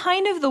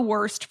kind of the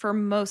worst for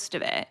most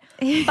of it.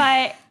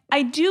 But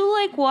I do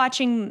like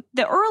watching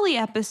the early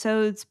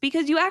episodes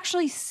because you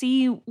actually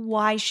see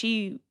why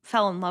she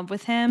fell in love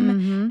with him.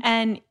 Mm-hmm.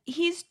 And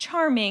he's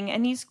charming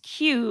and he's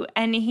cute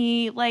and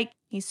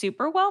he's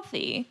super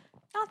wealthy.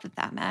 Not that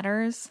that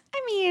matters.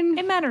 I mean,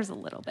 It matters a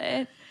little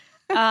bit.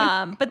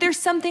 But there's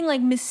something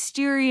like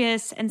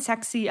mysterious and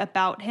sexy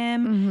about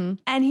him. mm-hmm.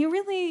 And he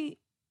really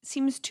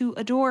seems to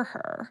adore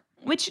her,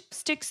 which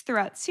sticks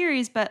throughout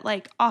series. But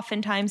like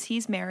oftentimes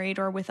he's married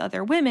or with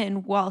other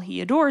women while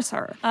he adores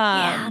her.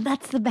 Yeah,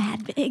 that's the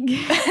Bad Big.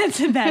 That's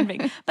a bad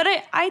thing. But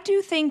I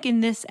do think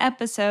in this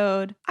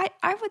episode,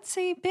 I would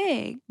say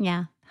Big.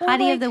 Yeah. Or, Hottie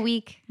like, of the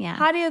week. Yeah.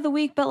 Hottie of the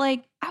week. But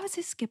like, I would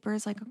say Skipper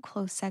is like a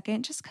close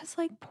second just because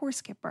like poor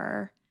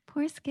Skipper.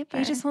 Poor Skipper.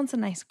 He just wants a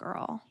nice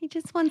girl. He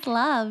just wants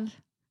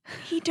love.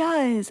 He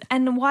does.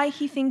 And why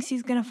he thinks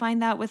he's going to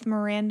find that with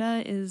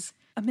Miranda is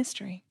a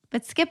mystery.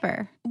 But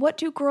Skipper. What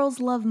do girls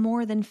love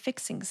more than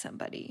fixing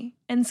somebody?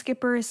 And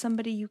Skipper is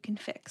somebody you can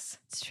fix,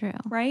 It's true.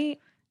 right?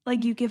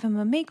 Like you give him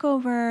a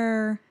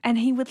makeover and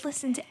he would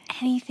listen to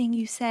anything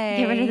you say.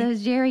 Get rid of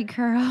those Jerry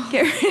curls.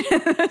 Get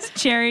rid of those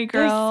cherry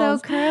They're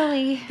girls. so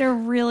curly. They're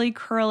really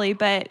curly.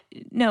 But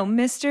no,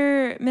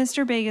 Mr.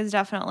 Big is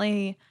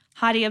definitely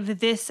hottie of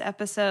this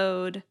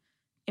episode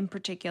in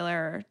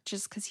particular,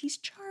 just because he's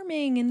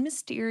charming and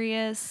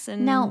mysterious.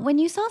 And Now, when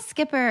you saw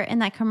Skipper in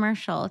that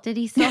commercial, did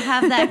he still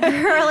have that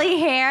curly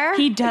hair?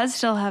 he does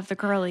still have the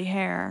curly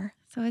hair.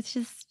 So it's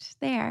just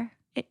there.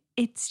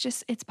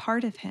 It's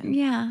part of him.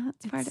 Yeah,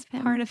 it's part of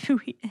him. Part of who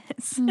he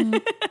is.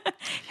 Mm.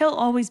 He'll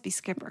always be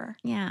Skipper.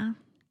 Yeah.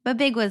 But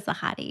Big was the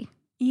hottie.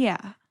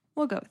 Yeah,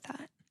 we'll go with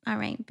that. All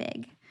right,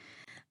 Big.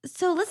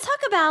 So let's talk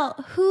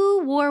about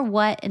who wore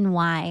what and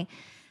why.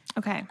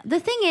 Okay. The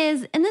thing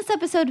is, in this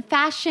episode,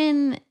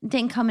 fashion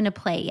didn't come into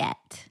play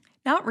yet.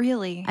 Not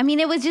really. I mean,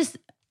 it was just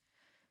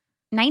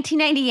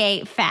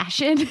 1998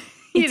 fashion,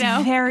 It's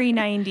very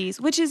 90s,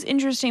 which is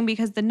interesting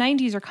because the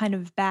 90s are kind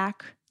of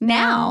back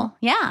Now.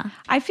 Yeah.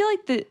 I feel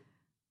like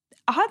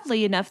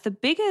oddly enough, the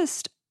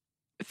biggest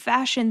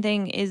fashion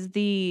thing is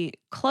the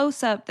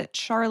close-up that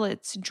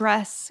Charlotte's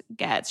dress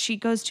gets. She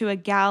goes to a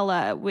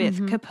gala with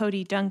Mhm.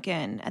 Capote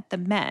Duncan at the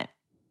Met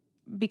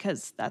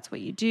because that's what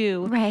you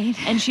do. Right.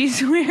 And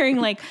she's wearing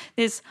like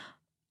this,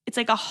 it's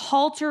like a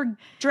halter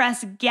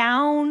dress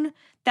gown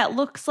that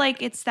looks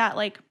like it's that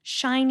like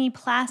shiny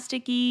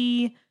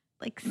plasticky,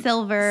 Like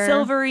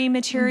silvery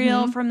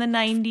material Mhm. from the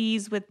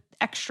 90s with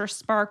extra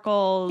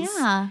sparkles.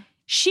 Yeah.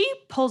 She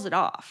pulls it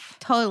off.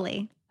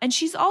 Totally. And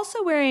she's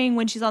also wearing,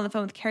 when she's on the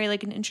phone with Carrie,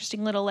 like an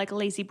interesting little like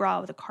lacy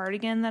bra with a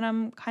cardigan that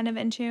I'm kind of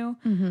into.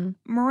 Mm-hmm.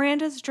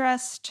 Miranda's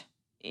dressed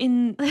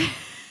in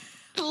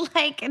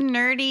Like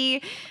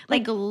nerdy,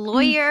 like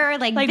lawyer,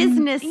 like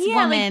business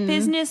yeah, woman. like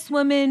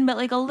businesswoman, but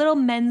like a little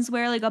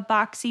menswear, like a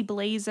boxy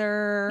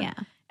blazer, Yeah.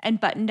 and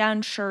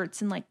button-down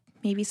shirts and like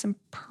maybe some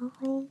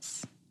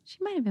pearls. She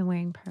might have been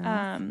wearing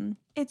pearls.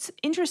 It's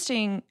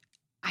interesting.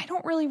 I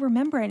don't really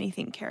remember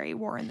anything Carrie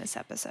wore in this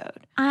episode.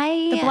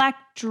 The The black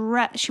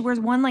dress. She wears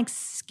one like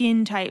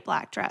skin tight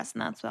black dress,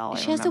 and that's all I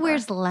remember. She also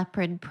wears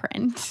leopard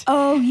print.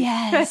 Oh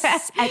yes,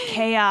 at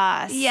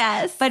Chaos.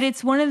 Yes. But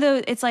it's one of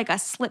those. It's like a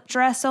slip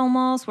dress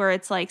almost, where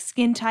it's like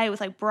skin tight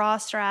with like bra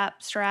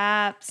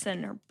straps,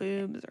 and her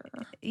boobs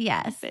are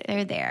Yes, big.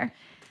 they're there.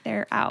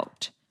 They're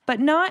out. But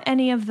not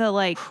any of the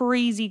like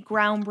crazy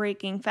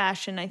groundbreaking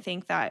fashion. I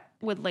think that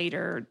would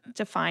later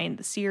define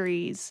the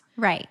series.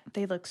 Right.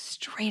 They look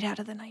straight out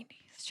of the 90s.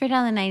 Straight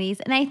out of the 90s.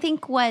 And I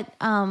think what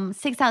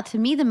sticks out to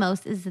me the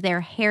most is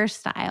their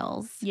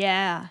hairstyles.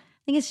 Yeah. I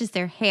think it's just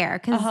their hair.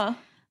 Because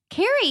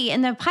Carrie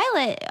in the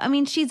pilot, I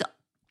mean, she's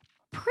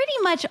pretty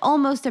much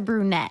almost a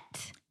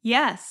brunette.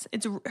 Yes.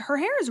 Her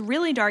hair is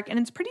really dark and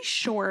it's pretty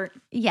short.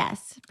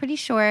 Yes, pretty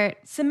short.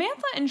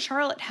 Samantha and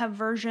Charlotte have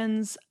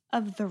versions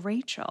of the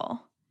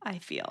Rachel, I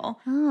feel.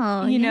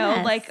 Oh, You know,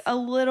 yes. like a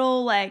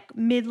little like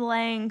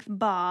mid-length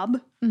bob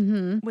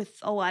Mm-hmm. with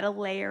a lot of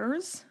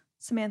layers.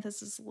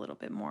 Samantha's is a little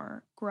bit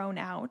more grown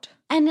out.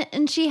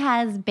 And she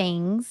has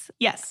bangs.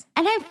 Yes.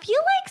 And I feel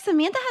like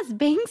Samantha has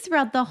bangs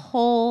throughout the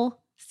whole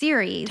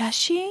series. Does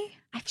she?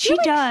 I feel She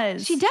like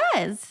does. She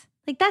does.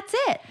 Like, that's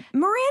it.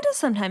 Miranda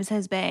sometimes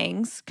has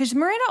bangs because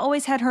Miranda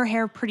always had her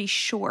hair pretty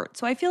short.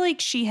 So I feel like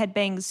she had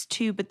bangs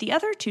too, but the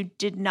other two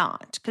did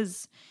not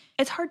because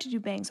it's hard to do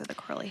bangs with a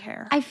curly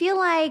hair. I feel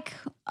like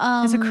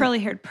As a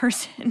curly-haired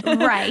person.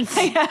 Right.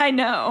 I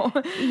know.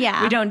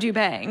 Yeah. We don't do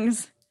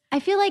bangs. I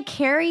feel like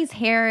Carrie's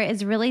hair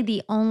is really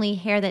the only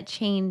hair that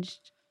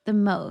changed the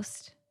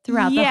most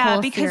throughout the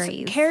whole because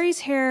series. Carrie's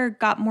hair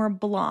got more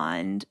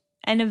blonde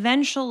and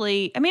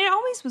eventually, I mean, it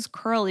always was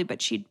curly,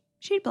 but she'd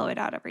blow it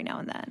out every now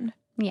and then.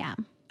 Yeah.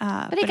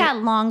 But it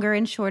got longer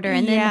and shorter,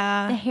 and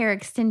then the hair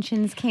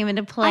extensions came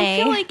into play.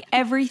 I feel like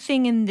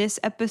everything in this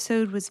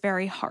episode was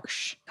very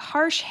harsh.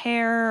 Harsh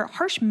hair,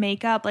 harsh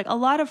makeup, like a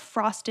lot of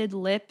frosted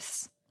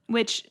lips,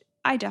 which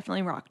I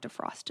definitely rocked a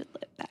frosted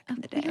lip back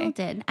in the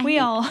day. We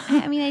all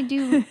did. I mean, I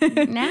do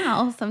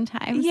now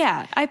sometimes.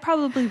 Yeah, I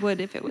probably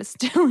would if it was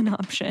still an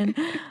option.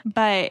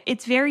 But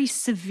it's very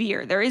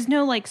severe. There is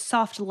no like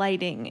soft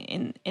lighting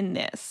in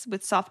this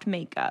with soft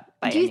makeup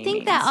by any means. Do you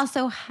think that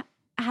also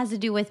has to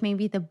do with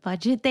maybe the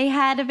budget they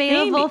had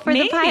available for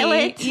the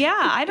pilot? Yeah,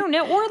 I don't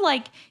know. Or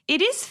like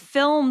it is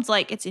filmed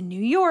like it's in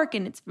New York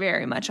and it's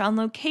very much on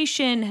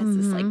location, has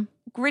this like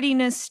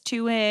grittiness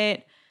to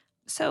it.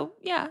 So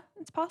yeah,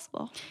 it's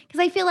possible. Because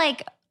I feel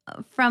like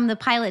from the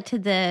pilot to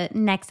the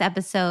next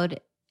episode,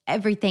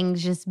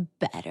 everything's just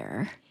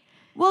better.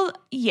 Well,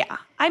 yeah.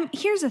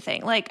 Here's the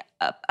thing. Like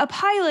a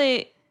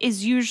pilot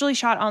is usually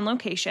shot on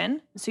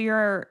location, so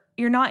you're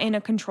not in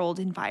a controlled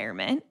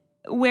environment.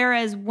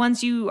 Whereas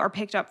once you are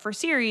picked up for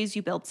series,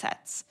 you build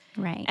sets.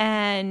 Right.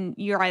 And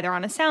you're either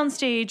on a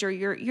soundstage or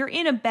you're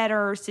in a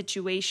better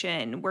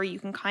situation where you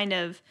can kind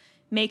of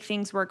make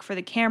things work for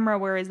the camera,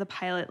 whereas the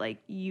pilot, like,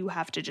 you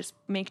have to just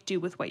make do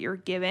with what you're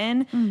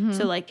given. Mm-hmm.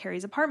 So, like,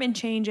 Carrie's apartment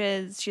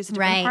changes. She has a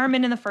different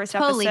apartment in the first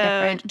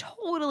episode.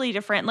 Totally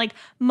different. Like,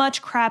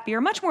 much crappier,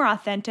 much more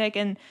authentic,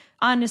 and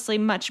honestly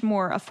much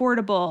more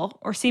affordable,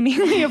 or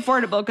seemingly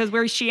affordable, because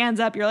where she ends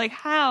up, you're like,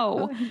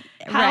 how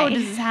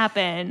does this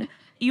happen?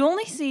 You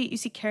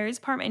see Carrie's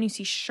apartment and you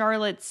see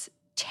Charlotte's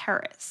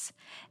terrace.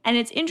 And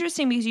it's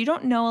interesting because you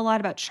don't know a lot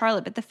about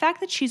Charlotte, but the fact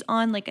that she's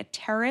on like a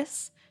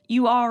terrace,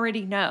 you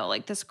already know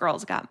like this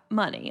girl's got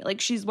money. Like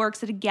she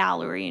works at a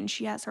gallery and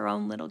she has her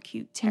own little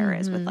cute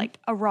terrace with like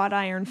a wrought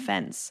iron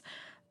fence.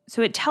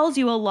 So it tells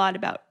you a lot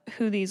about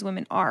who these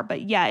women are.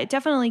 But yeah, it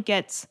definitely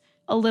gets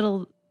a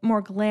little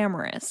more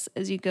glamorous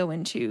as you go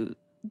into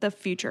the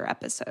future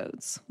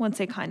episodes. Once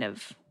they kind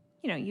of,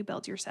 you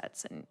build your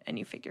sets and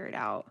you figure it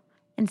out.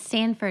 And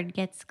Stanford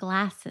gets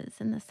glasses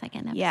in the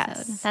second episode.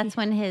 Yes. That's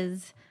when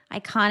his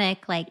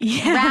iconic,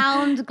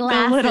 round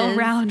glasses. The little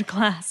round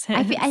glasses.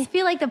 I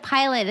feel like the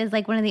pilot is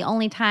like one of the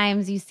only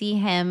times you see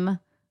him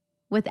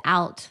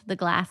without the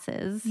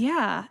glasses.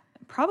 Yeah,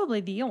 probably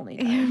the only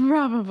time.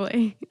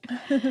 Probably.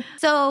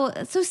 So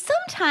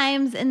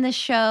sometimes in the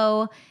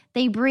show,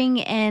 they bring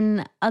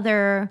in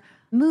other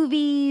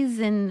movies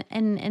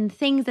and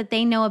things that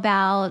they know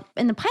about.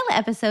 In the pilot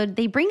episode,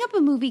 they bring up a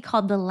movie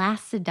called The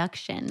Last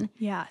Seduction.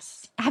 Yes.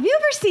 Have you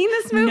ever seen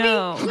this movie?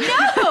 No.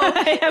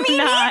 Me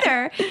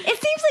neither.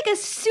 It seems like a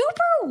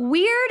super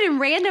weird and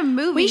random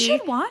movie. We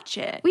should watch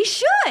it. We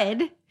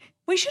should.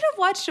 We should have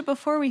watched it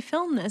before we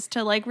filmed this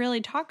to really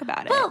talk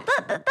about it. Well,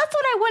 that's what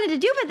I wanted to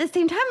do, but at the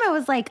same time, I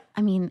was like,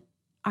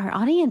 our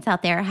audience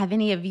out there, have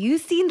any of you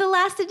seen The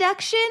Last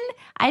Seduction?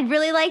 I'd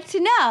really like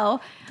to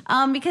know.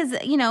 Because,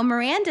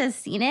 Miranda's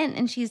seen it,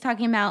 and she's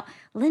talking about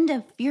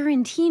Linda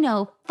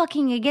Fiorentino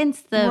fucking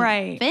against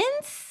the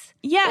fence.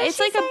 Yeah, it's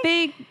like a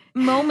big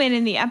moment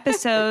in the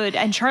episode,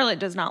 and Charlotte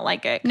does not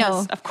like it.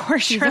 No. Of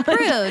course, she's a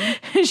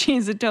prude.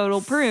 She's a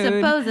total prude.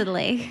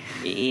 Supposedly.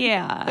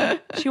 Yeah.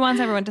 She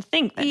wants everyone to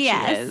think that she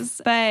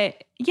is.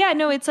 But, yeah,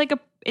 no, it's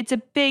a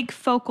big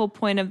focal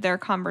point of their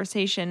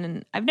conversation,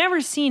 and I've never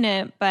seen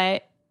it,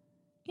 but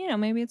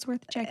maybe it's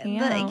worth checking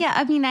out. Yeah,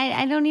 I've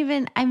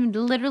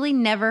literally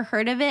never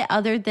heard of it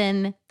other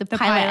than the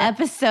pilot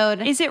episode.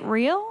 Is it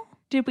real?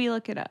 Did we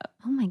look it up?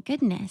 Oh my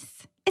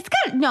goodness. It's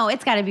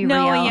got to be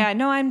real.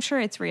 No, I'm sure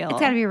it's real. It's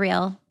got to be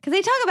real. Because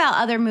they talk about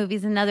other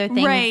movies and other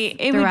things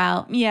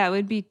throughout. It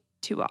would be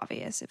too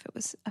obvious if it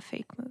was a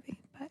fake movie.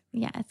 But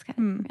yeah, it's got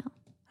to be real.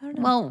 I don't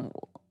know. Well,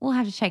 we'll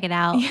have to check it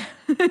out.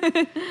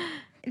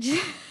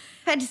 Yeah.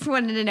 I just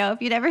wanted to know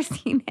if you'd ever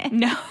seen it.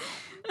 No.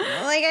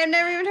 I've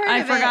never even heard of it.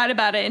 I forgot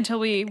about it until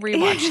we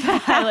rewatched the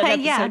pilot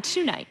episode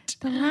tonight.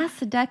 The Last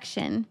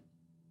Seduction.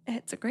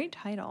 It's a great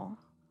title.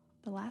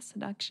 The Last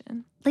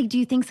Seduction. Do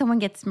you think someone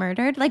gets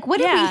murdered? What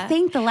do we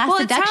think The Last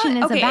Seduction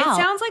is about?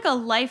 It sounds like a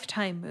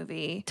Lifetime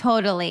movie.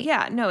 Totally.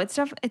 Yeah, no, it's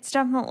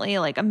definitely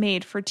like a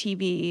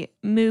made-for-TV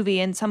movie,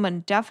 and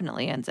someone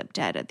definitely ends up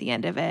dead at the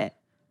end of it.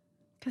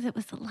 Because it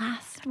was the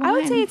last one. I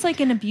would say it's like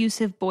an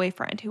abusive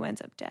boyfriend who ends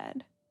up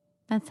dead.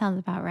 That sounds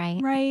about right.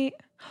 Right.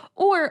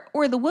 Or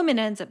the woman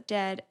ends up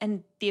dead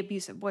and the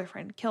abusive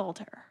boyfriend killed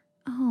her.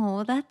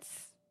 Oh,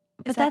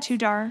 Is that too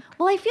dark?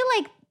 Well, I feel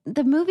like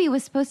the movie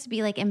was supposed to be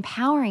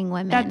empowering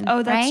women.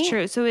 That's right?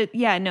 true. So it's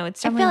definitely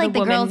I feel like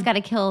the girl's got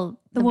to kill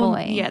the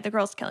boy. Yeah, the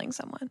girl's killing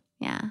someone.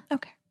 Yeah.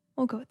 Okay,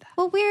 we'll go with that.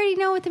 Well, we already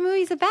know what the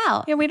movie's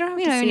about. Yeah, we don't have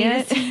to see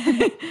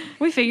it.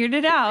 We figured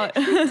it out.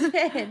 We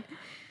did.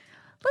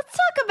 Let's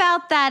talk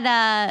about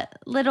that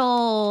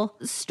little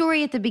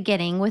story at the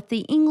beginning with the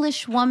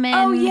English woman.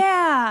 Oh,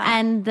 yeah.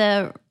 And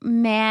the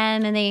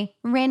man, and they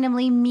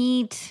randomly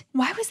meet.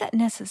 Why was that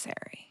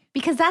necessary?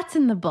 Because that's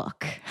in the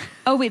book.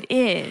 Oh, it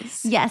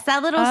is? Yes,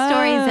 that little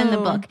story is in the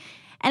book.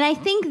 And I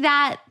think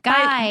that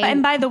guy...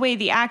 And by the way,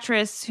 the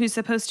actress who's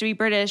supposed to be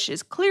British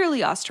is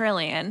clearly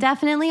Australian.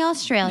 Definitely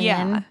Australian.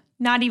 Yeah,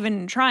 not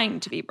even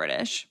trying to be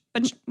British,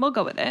 but we'll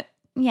go with it.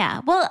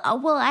 Yeah. Well,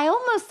 I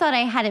almost thought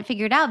I had it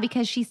figured out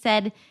because she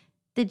said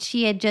that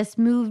she had just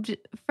moved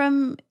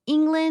from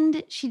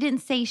England. She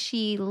didn't say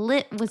she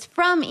was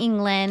from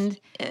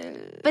England.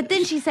 But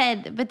then she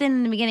said,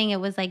 in the beginning it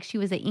was like she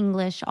was an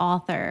English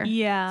author.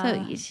 Yeah.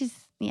 So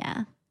she's,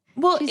 yeah.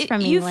 Well, She's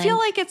from you England. feel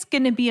like it's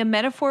going to be a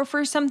metaphor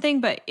for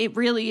something, but it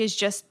really is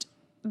just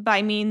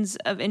by means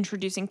of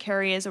introducing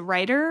Carrie as a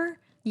writer.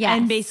 Yes.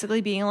 And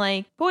basically being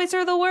like, boys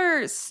are the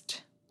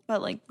worst.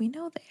 But like, we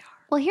know they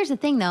are. Well, here's the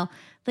thing though.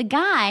 The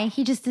guy,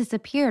 he just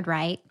disappeared,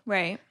 right?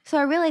 Right. So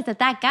I realized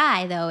that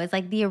guy though is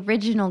like the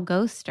original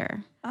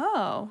ghoster.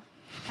 Oh,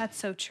 that's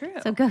so true.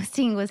 So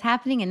ghosting was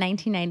happening in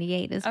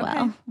 1998 as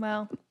well.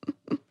 Well,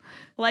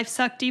 life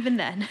sucked even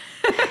then.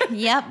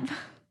 Yep.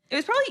 It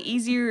was probably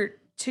easier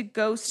to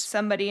ghost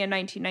somebody in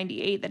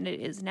 1998 than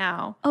it is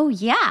now. Oh,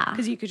 yeah.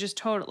 Because you could just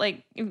totally,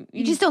 like...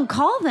 You just don't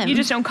call them. You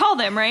just don't call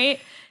them, right?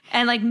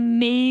 And, like,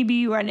 maybe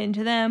you run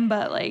into them,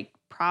 but, like,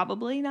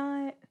 probably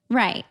not.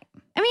 Right.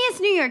 I mean, it's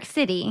New York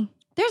City.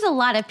 There's a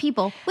lot of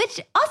people, which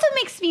also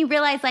makes me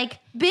realize, like,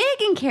 Big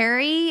and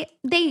Carrie,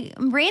 they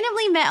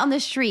randomly met on the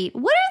street.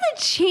 What are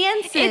the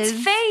chances? It's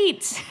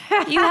fate.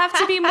 You have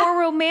to be more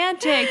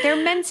romantic.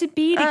 They're meant to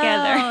be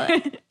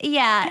together.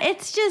 Yeah,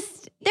 it's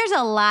just, there's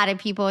a lot of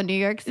people in New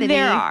York City.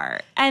 There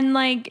are. And,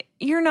 like,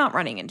 you're not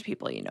running into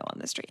people you know on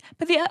the street.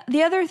 But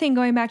the other thing,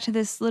 going back to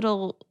this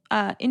little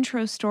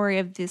intro story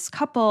of this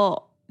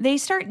couple, they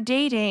start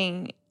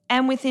dating,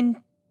 and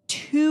within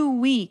 2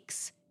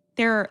 weeks,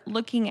 they're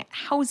looking at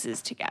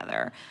houses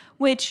together,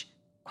 which,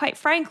 quite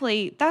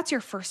frankly, that's your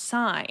first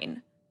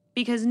sign,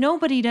 because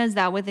nobody does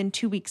that within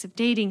 2 weeks of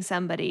dating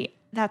somebody.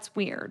 That's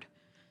weird.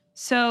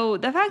 So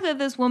the fact that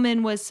this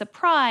woman was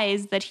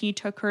surprised that he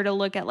took her to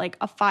look at like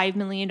a $5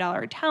 million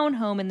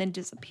townhome and then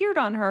disappeared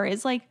on her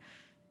is like,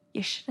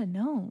 you should have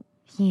known.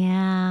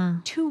 Yeah.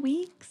 2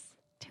 weeks?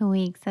 2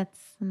 weeks. That's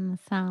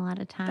not a lot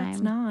of time.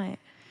 That's not.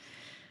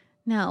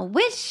 No,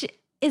 which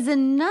is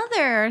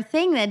another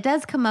thing that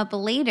does come up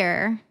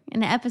later in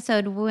the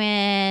episode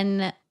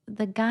when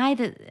the guy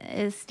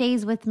that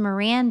stays with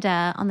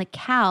Miranda on the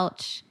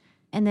couch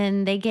and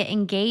then they get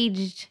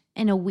engaged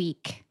in a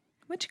week.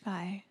 Which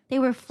guy? They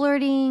were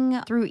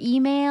flirting through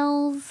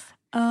emails.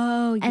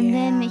 Oh, yeah. And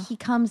then he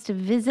comes to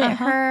visit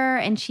her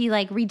and she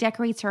like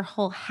redecorates her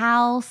whole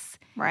house.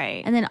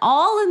 Right. And then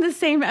all in the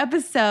same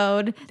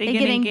episode, they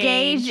get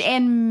engaged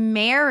and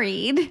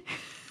married.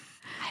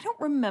 I don't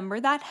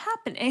remember that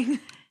happening.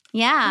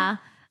 Yeah,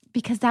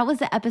 because that was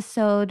the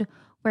episode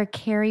where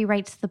Carrie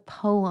writes the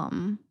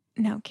poem.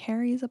 No,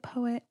 Carrie's a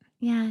poet.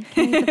 Yeah,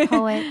 Carrie's a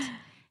poet.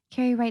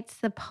 Carrie writes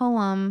the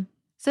poem.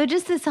 So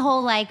just this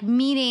whole like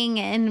meeting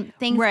and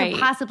things could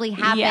possibly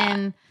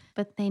happen,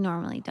 but they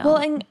normally don't.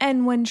 Well,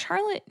 and when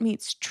Charlotte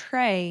meets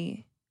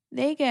Trey,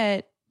 they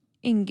get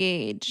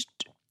engaged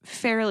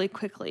fairly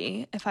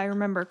quickly, if I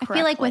remember correctly. I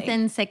feel like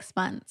within 6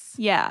 months.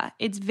 Yeah,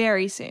 it's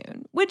very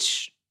soon,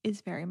 which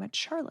is very much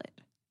Charlotte.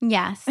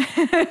 Yes.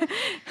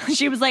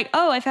 She was like,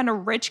 oh, I found a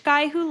rich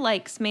guy who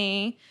likes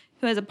me,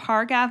 who has a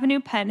Park Avenue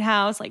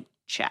penthouse. Like,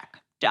 check,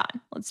 done.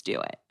 Let's do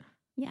it.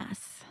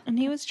 Yes. And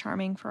he was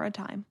charming for a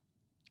time.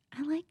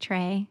 I like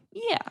Trey.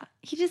 Yeah.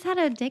 He just had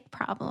a dick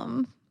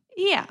problem.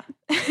 Yeah.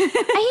 He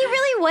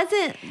really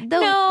wasn't, though.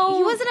 No.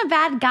 He wasn't a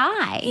bad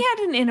guy. He had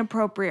an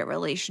inappropriate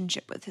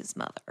relationship with his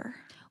mother.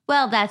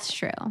 Well, that's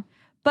true.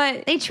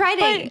 But they try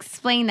to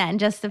explain that and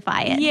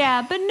justify it.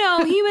 Yeah, but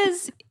no, he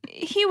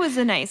was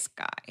a nice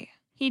guy.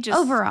 He just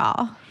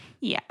overall.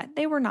 Yeah,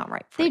 they were not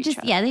right for each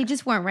other. Yeah, they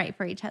just weren't right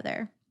for each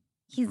other.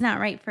 He's not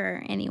right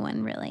for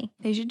anyone, really.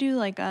 They should do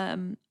like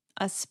a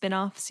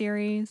spin-off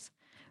series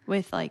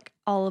with like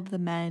all of the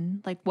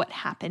men, like what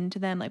happened to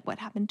them, like what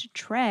happened to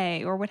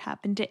Trey or what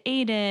happened to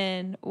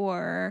Aiden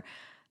or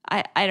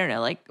I don't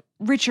know, like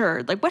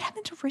Richard. Like what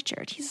happened to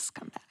Richard? He's a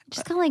scumbag.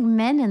 Just kind of like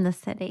Men in the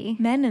City.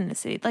 Men in the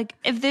City. Like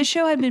if this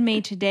show had been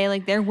made today,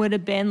 like there would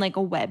have been like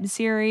a web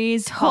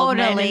series called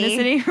Men in the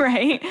City,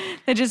 right?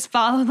 That just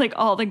followed like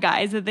all the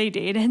guys that they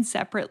dated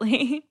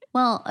separately.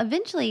 Well,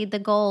 eventually the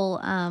goal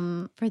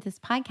for this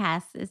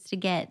podcast is to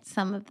get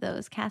some of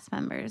those cast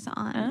members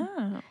on.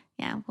 Oh.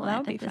 Yeah, we'll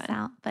edit this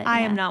out. But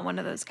I am not one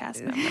of those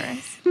cast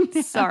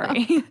members.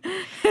 Sorry.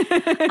 But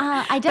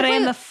I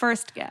am the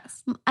first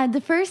guest.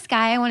 The first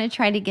guy I want to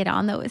try to get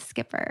on, though, is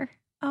Skipper.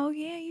 Oh,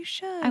 yeah, you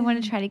should. I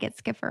want to try to get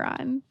Skipper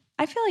on.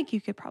 I feel like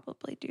you could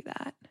probably do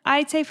that.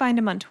 I'd say find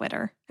him on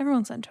Twitter.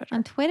 Everyone's on Twitter.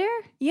 On Twitter?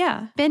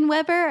 Yeah. Ben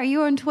Weber, are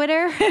you on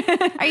Twitter?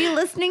 Are you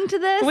listening to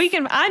this?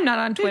 I'm not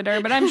on Twitter,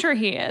 but I'm sure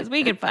he is.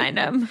 We can find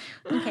him.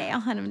 Okay, I'll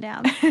hunt him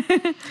down.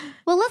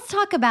 Well, let's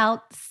talk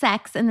about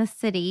Sex in the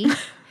City.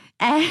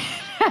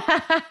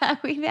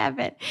 We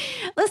haven't.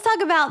 Let's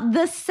talk about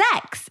the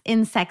sex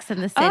in Sex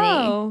in the City.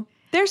 Oh,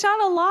 there's not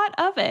a lot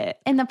of it.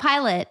 In the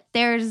pilot,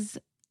 there's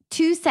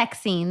 2 sex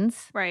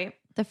scenes. Right.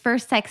 The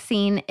first sex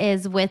scene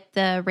is with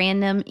the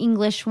random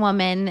English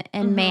woman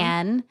and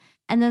man.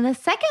 And then the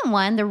second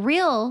one, the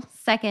real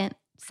second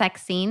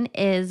sex scene,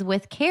 is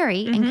with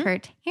Carrie and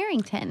Kurt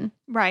Harrington.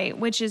 Right,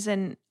 which is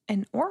an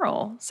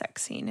oral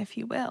sex scene, if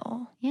you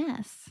will.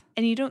 Yes.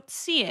 And you don't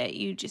see it.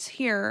 You just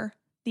hear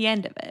the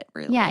end of it,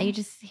 really. Yeah, you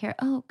just hear,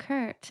 oh,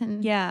 Kurt.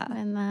 And, Yeah.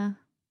 And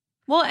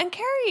Well, and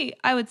Carrie,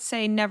 I would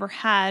say, never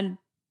had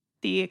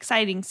the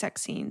exciting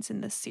sex scenes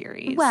in this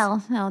series.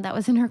 well, no, that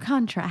was in her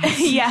contract.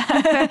 Yeah,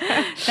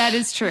 that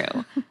is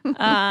true.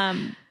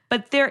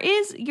 But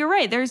you're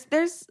right,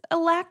 there's a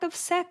lack of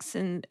sex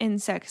in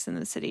Sex and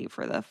the City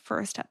for the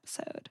first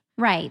episode.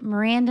 Right.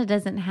 Miranda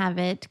doesn't have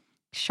it.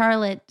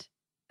 Charlotte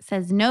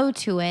says no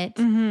to it.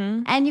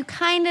 Mm-hmm. And you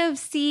kind of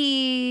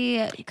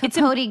see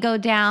Capote go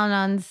down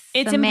on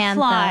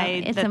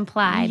Samantha. It's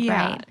implied,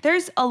 yeah, right?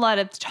 There's a lot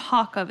of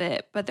talk of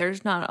it, but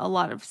there's not a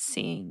lot of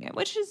seeing it,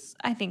 which is,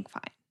 I think,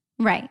 fine.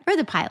 Right. For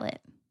the pilot.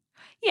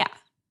 Yeah.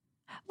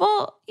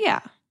 Well,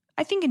 yeah.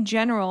 I think in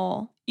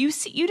general, you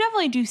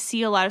definitely do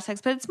see a lot of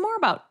sex, but it's more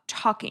about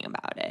talking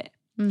about it.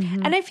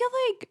 Mm-hmm. And I feel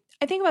like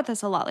I think about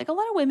this a lot. Like a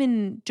lot of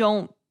women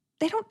don't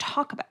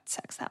talk about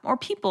sex that much. Or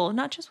people,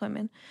 not just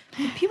women.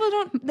 People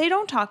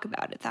don't talk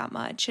about it that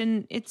much.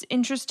 And it's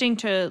interesting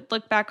to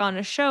look back on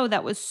a show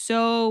that was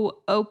so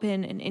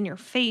open and in your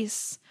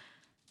face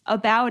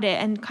about it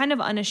and kind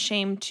of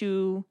unashamed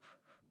to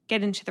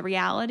get into the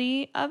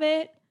reality of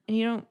it. And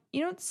you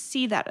don't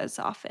see that as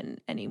often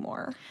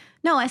anymore.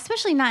 No,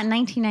 especially not in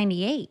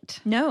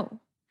 1998. No,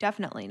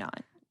 definitely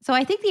not. So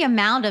I think the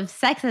amount of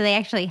sex that they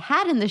actually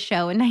had in the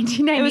show in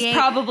 1998. It was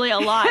probably a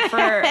lot for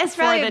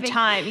the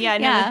time. Yeah,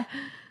 yeah.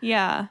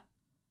 Yeah.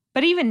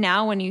 But even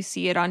now when you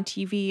see it on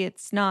TV,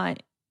 it's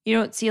not, you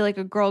don't see like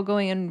a girl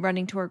going and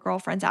running to her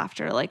girlfriends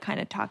after to like kind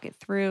of talk it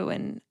through.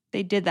 And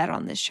they did that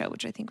on this show,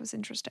 which I think was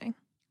interesting.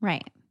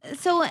 Right.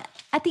 So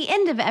at the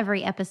end of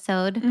every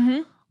episode,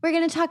 Mm-hmm. we're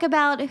going to talk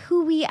about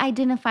who we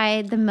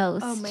identify the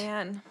most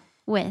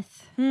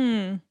with.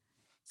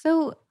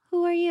 So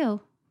who are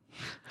you?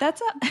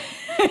 That's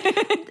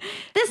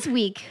This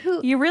week,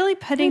 who You're really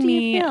putting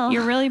me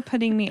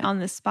feel? on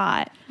the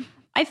spot.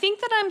 I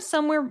think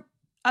that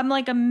I'm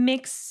like a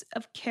mix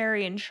of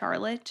Carrie and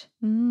Charlotte.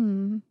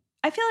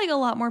 I feel like a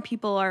lot more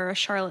people are a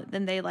Charlotte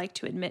than they like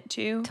to admit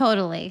to.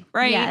 Totally.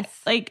 Right?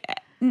 Yes. Like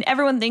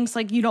everyone thinks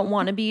like you don't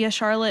want to be a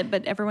Charlotte,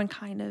 but everyone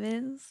kind of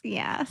is.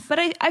 Yes. But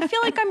I feel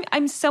like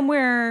I'm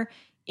somewhere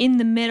in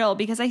the middle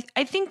because I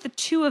think the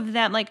two of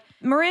them, like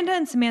Miranda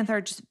and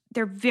Samantha,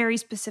 they're very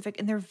specific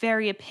and they're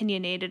very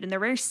opinionated and they're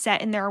very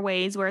set in their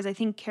ways. Whereas I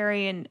think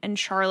Carrie and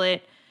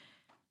Charlotte,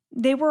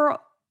 they were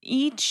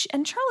each,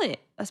 and Charlotte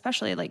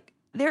especially, like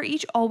they're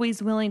each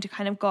always willing to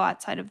kind of go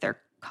outside of their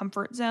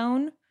comfort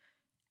zone.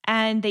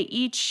 And they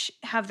each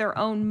have their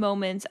own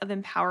moments of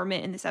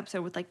empowerment in this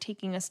episode with like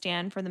taking a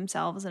stand for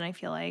themselves. And I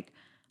feel like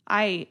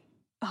I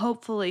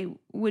hopefully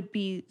would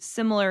be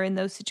similar in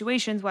those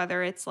situations,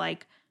 whether it's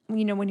like,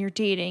 you know, when you're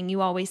dating,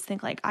 you always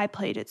think like, I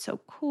played it so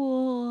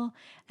cool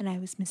and I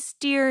was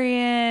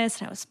mysterious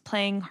and I was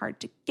playing hard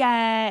to get.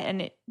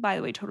 And it, by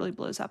the way, totally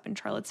blows up in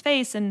Charlotte's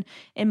face. And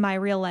in my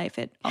real life,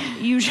 it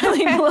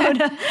usually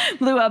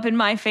blew up in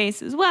my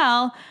face as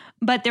well.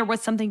 But there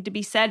was something to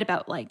be said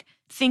about like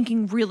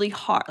thinking really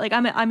hard. Like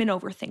I'm an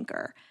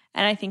overthinker.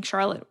 And I think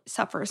Charlotte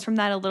suffers from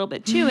that a little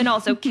bit too. And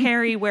also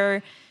Carrie,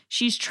 where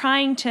she's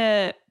trying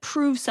to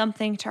prove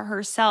something to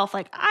herself.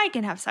 Like, I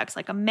can have sex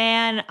like a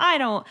man. I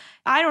don't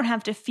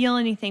have to feel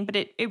anything, but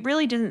it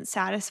really doesn't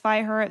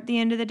satisfy her at the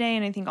end of the day.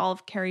 And I think all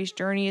of Carrie's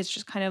journey is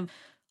just kind of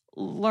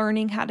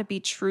learning how to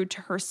be true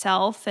to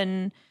herself.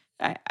 And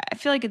I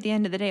feel like at the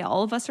end of the day,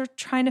 all of us are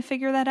trying to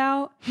figure that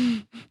out.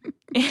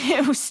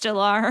 We still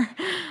are,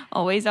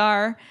 always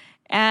are.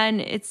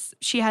 And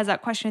she has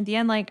that question at the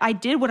end, like, I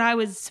did what I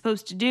was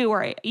supposed to do,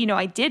 or,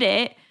 I did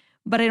it,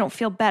 but I don't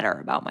feel better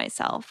about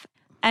myself.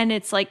 And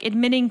it's like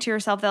admitting to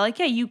yourself that like,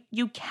 yeah,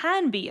 you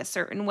can be a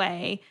certain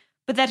way,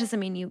 but that doesn't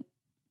mean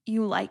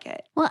you like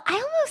it. Well, I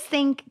almost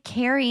think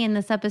Carrie in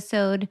this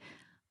episode,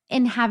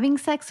 in having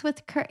sex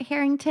with Kurt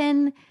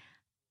Harrington,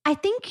 I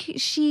think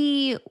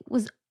she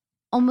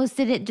almost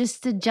did it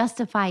just to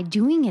justify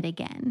doing it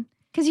again.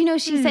 Because,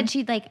 she said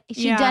she'd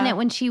done it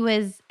when she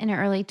was in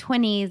her early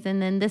 20s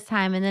and then this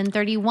time and then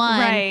 31.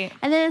 Right.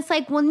 And then it's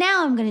like, well,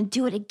 now I'm going to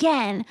do it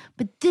again.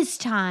 But this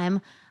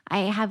time I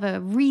have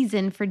a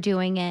reason for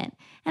doing it.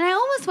 And I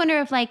almost wonder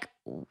if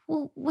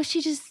was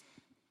she just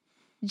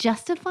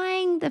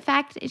justifying the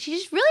fact that she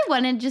just really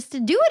wanted just to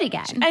do it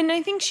again? And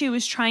I think she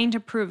was trying to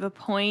prove a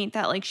point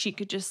that like she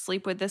could just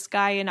sleep with this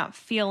guy and not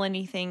feel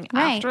anything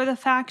after the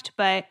fact.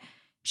 But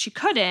she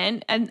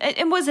couldn't. And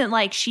it wasn't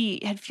like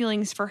she had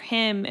feelings for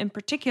him in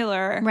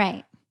particular.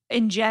 Right.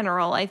 In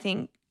general, I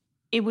think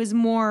it was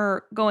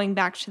more going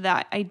back to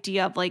that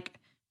idea of like,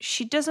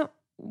 she doesn't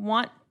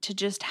want to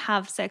just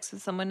have sex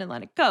with someone and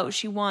let it go.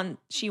 She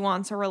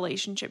wants a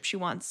relationship. She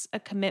wants a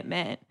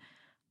commitment.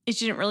 It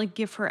didn't really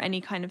give her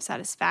any kind of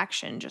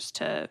satisfaction just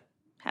to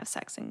have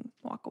sex and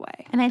walk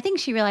away. And I think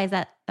she realized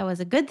that was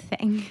a good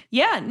thing.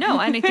 Yeah, no,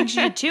 and I think she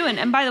did too.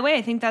 And by the way,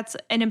 I think that's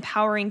an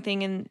empowering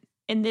thing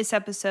in this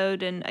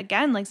episode. And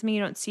again, like something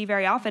you don't see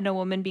very often, a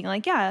woman being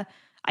like, yeah,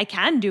 I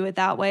can do it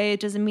that way.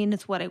 It doesn't mean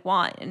it's what I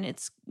want. And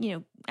it's,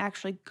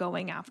 actually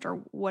going after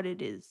what it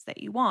is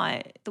that you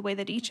want, the way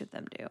that each of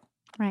them do.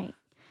 Right.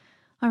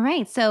 All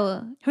right.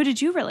 So who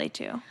did you relate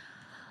to?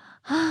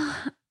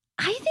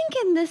 I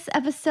think in this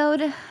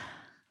episode,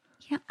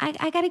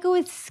 I got to go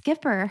with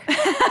Skipper.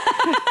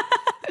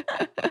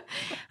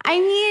 I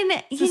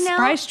mean, It's a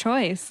surprise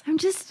choice. I'm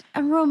just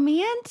a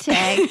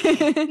romantic,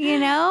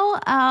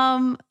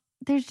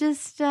 there's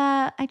just,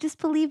 I just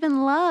believe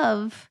in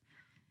love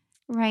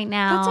right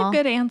now. That's a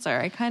good answer.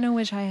 I kind of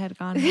wish I had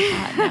gone with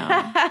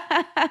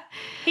that now.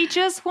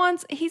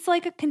 He's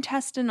like a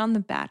contestant on The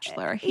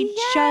Bachelor. He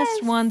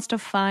just wants to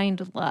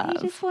find love. He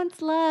just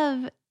wants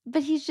love,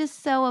 but he's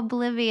just so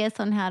oblivious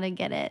on how to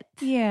get it.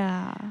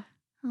 Yeah.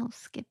 Oh,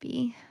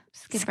 Skipper.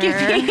 Skippy.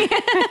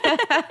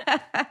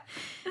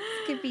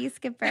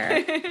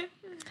 Skipper.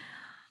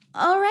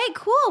 All right,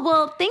 cool.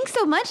 Well, thanks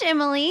so much,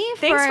 Emily.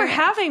 Thanks for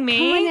having me.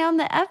 Coming on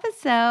the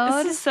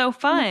episode. This is so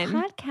fun. The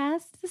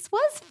podcast. This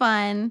was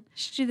fun.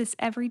 Should do this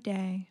every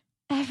day.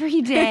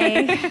 Every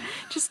day.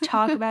 Just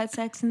talk about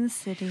Sex in the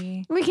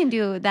City. We can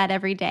do that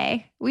every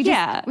day. We're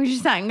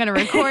just not going to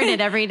record it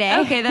every day.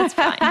 Okay, that's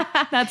fine.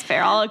 That's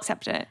fair. I'll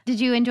accept it.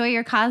 Did you enjoy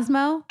your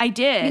Cosmo? I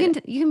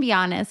did. You can be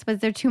honest. Was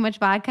there too much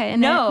vodka in it?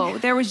 No,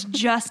 there was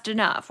just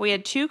enough. We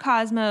had 2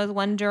 Cosmos,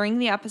 one during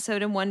the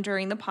episode and one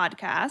during the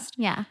podcast.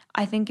 Yeah.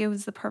 I think it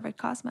was the perfect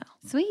Cosmo.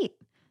 Sweet.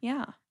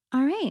 Yeah.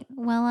 All right.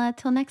 Well,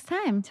 till next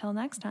time. Till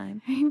next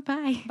time.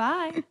 Bye.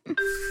 Bye.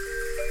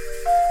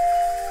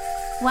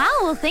 Wow.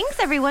 Well, thanks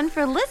everyone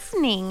for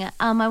listening.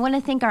 I want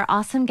to thank our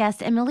awesome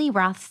guest, Emily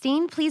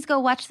Rothstein. Please go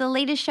watch the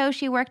latest show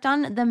she worked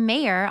on, The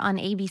Mayor, on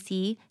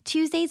ABC,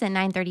 Tuesdays at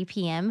 9:30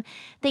 p.m.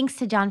 Thanks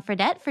to John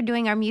Fredette for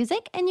doing our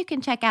music, and you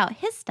can check out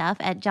his stuff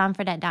at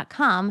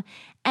johnfredette.com.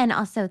 And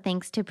also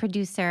thanks to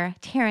producer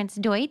Terrence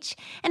Deutsch.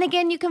 And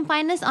again, you can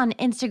find us on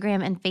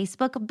Instagram and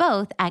Facebook,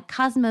 both at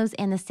Cosmos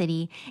and the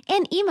City,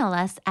 and email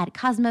us at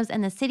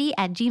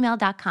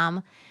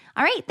cosmosandthecity@gmail.com.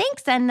 All right,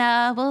 thanks, and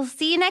we'll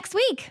see you next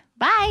week.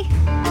 Bye.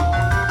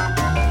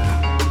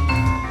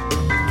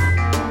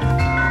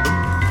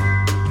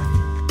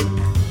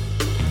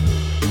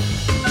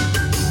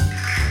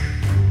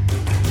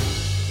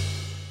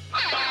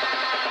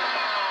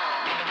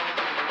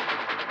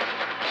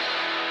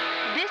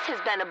 This has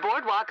been a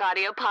Boardwalk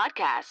Audio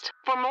podcast.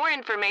 For more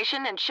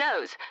information and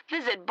shows,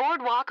 visit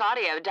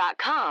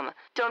boardwalkaudio.com.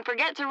 Don't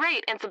forget to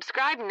rate and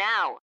subscribe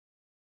now.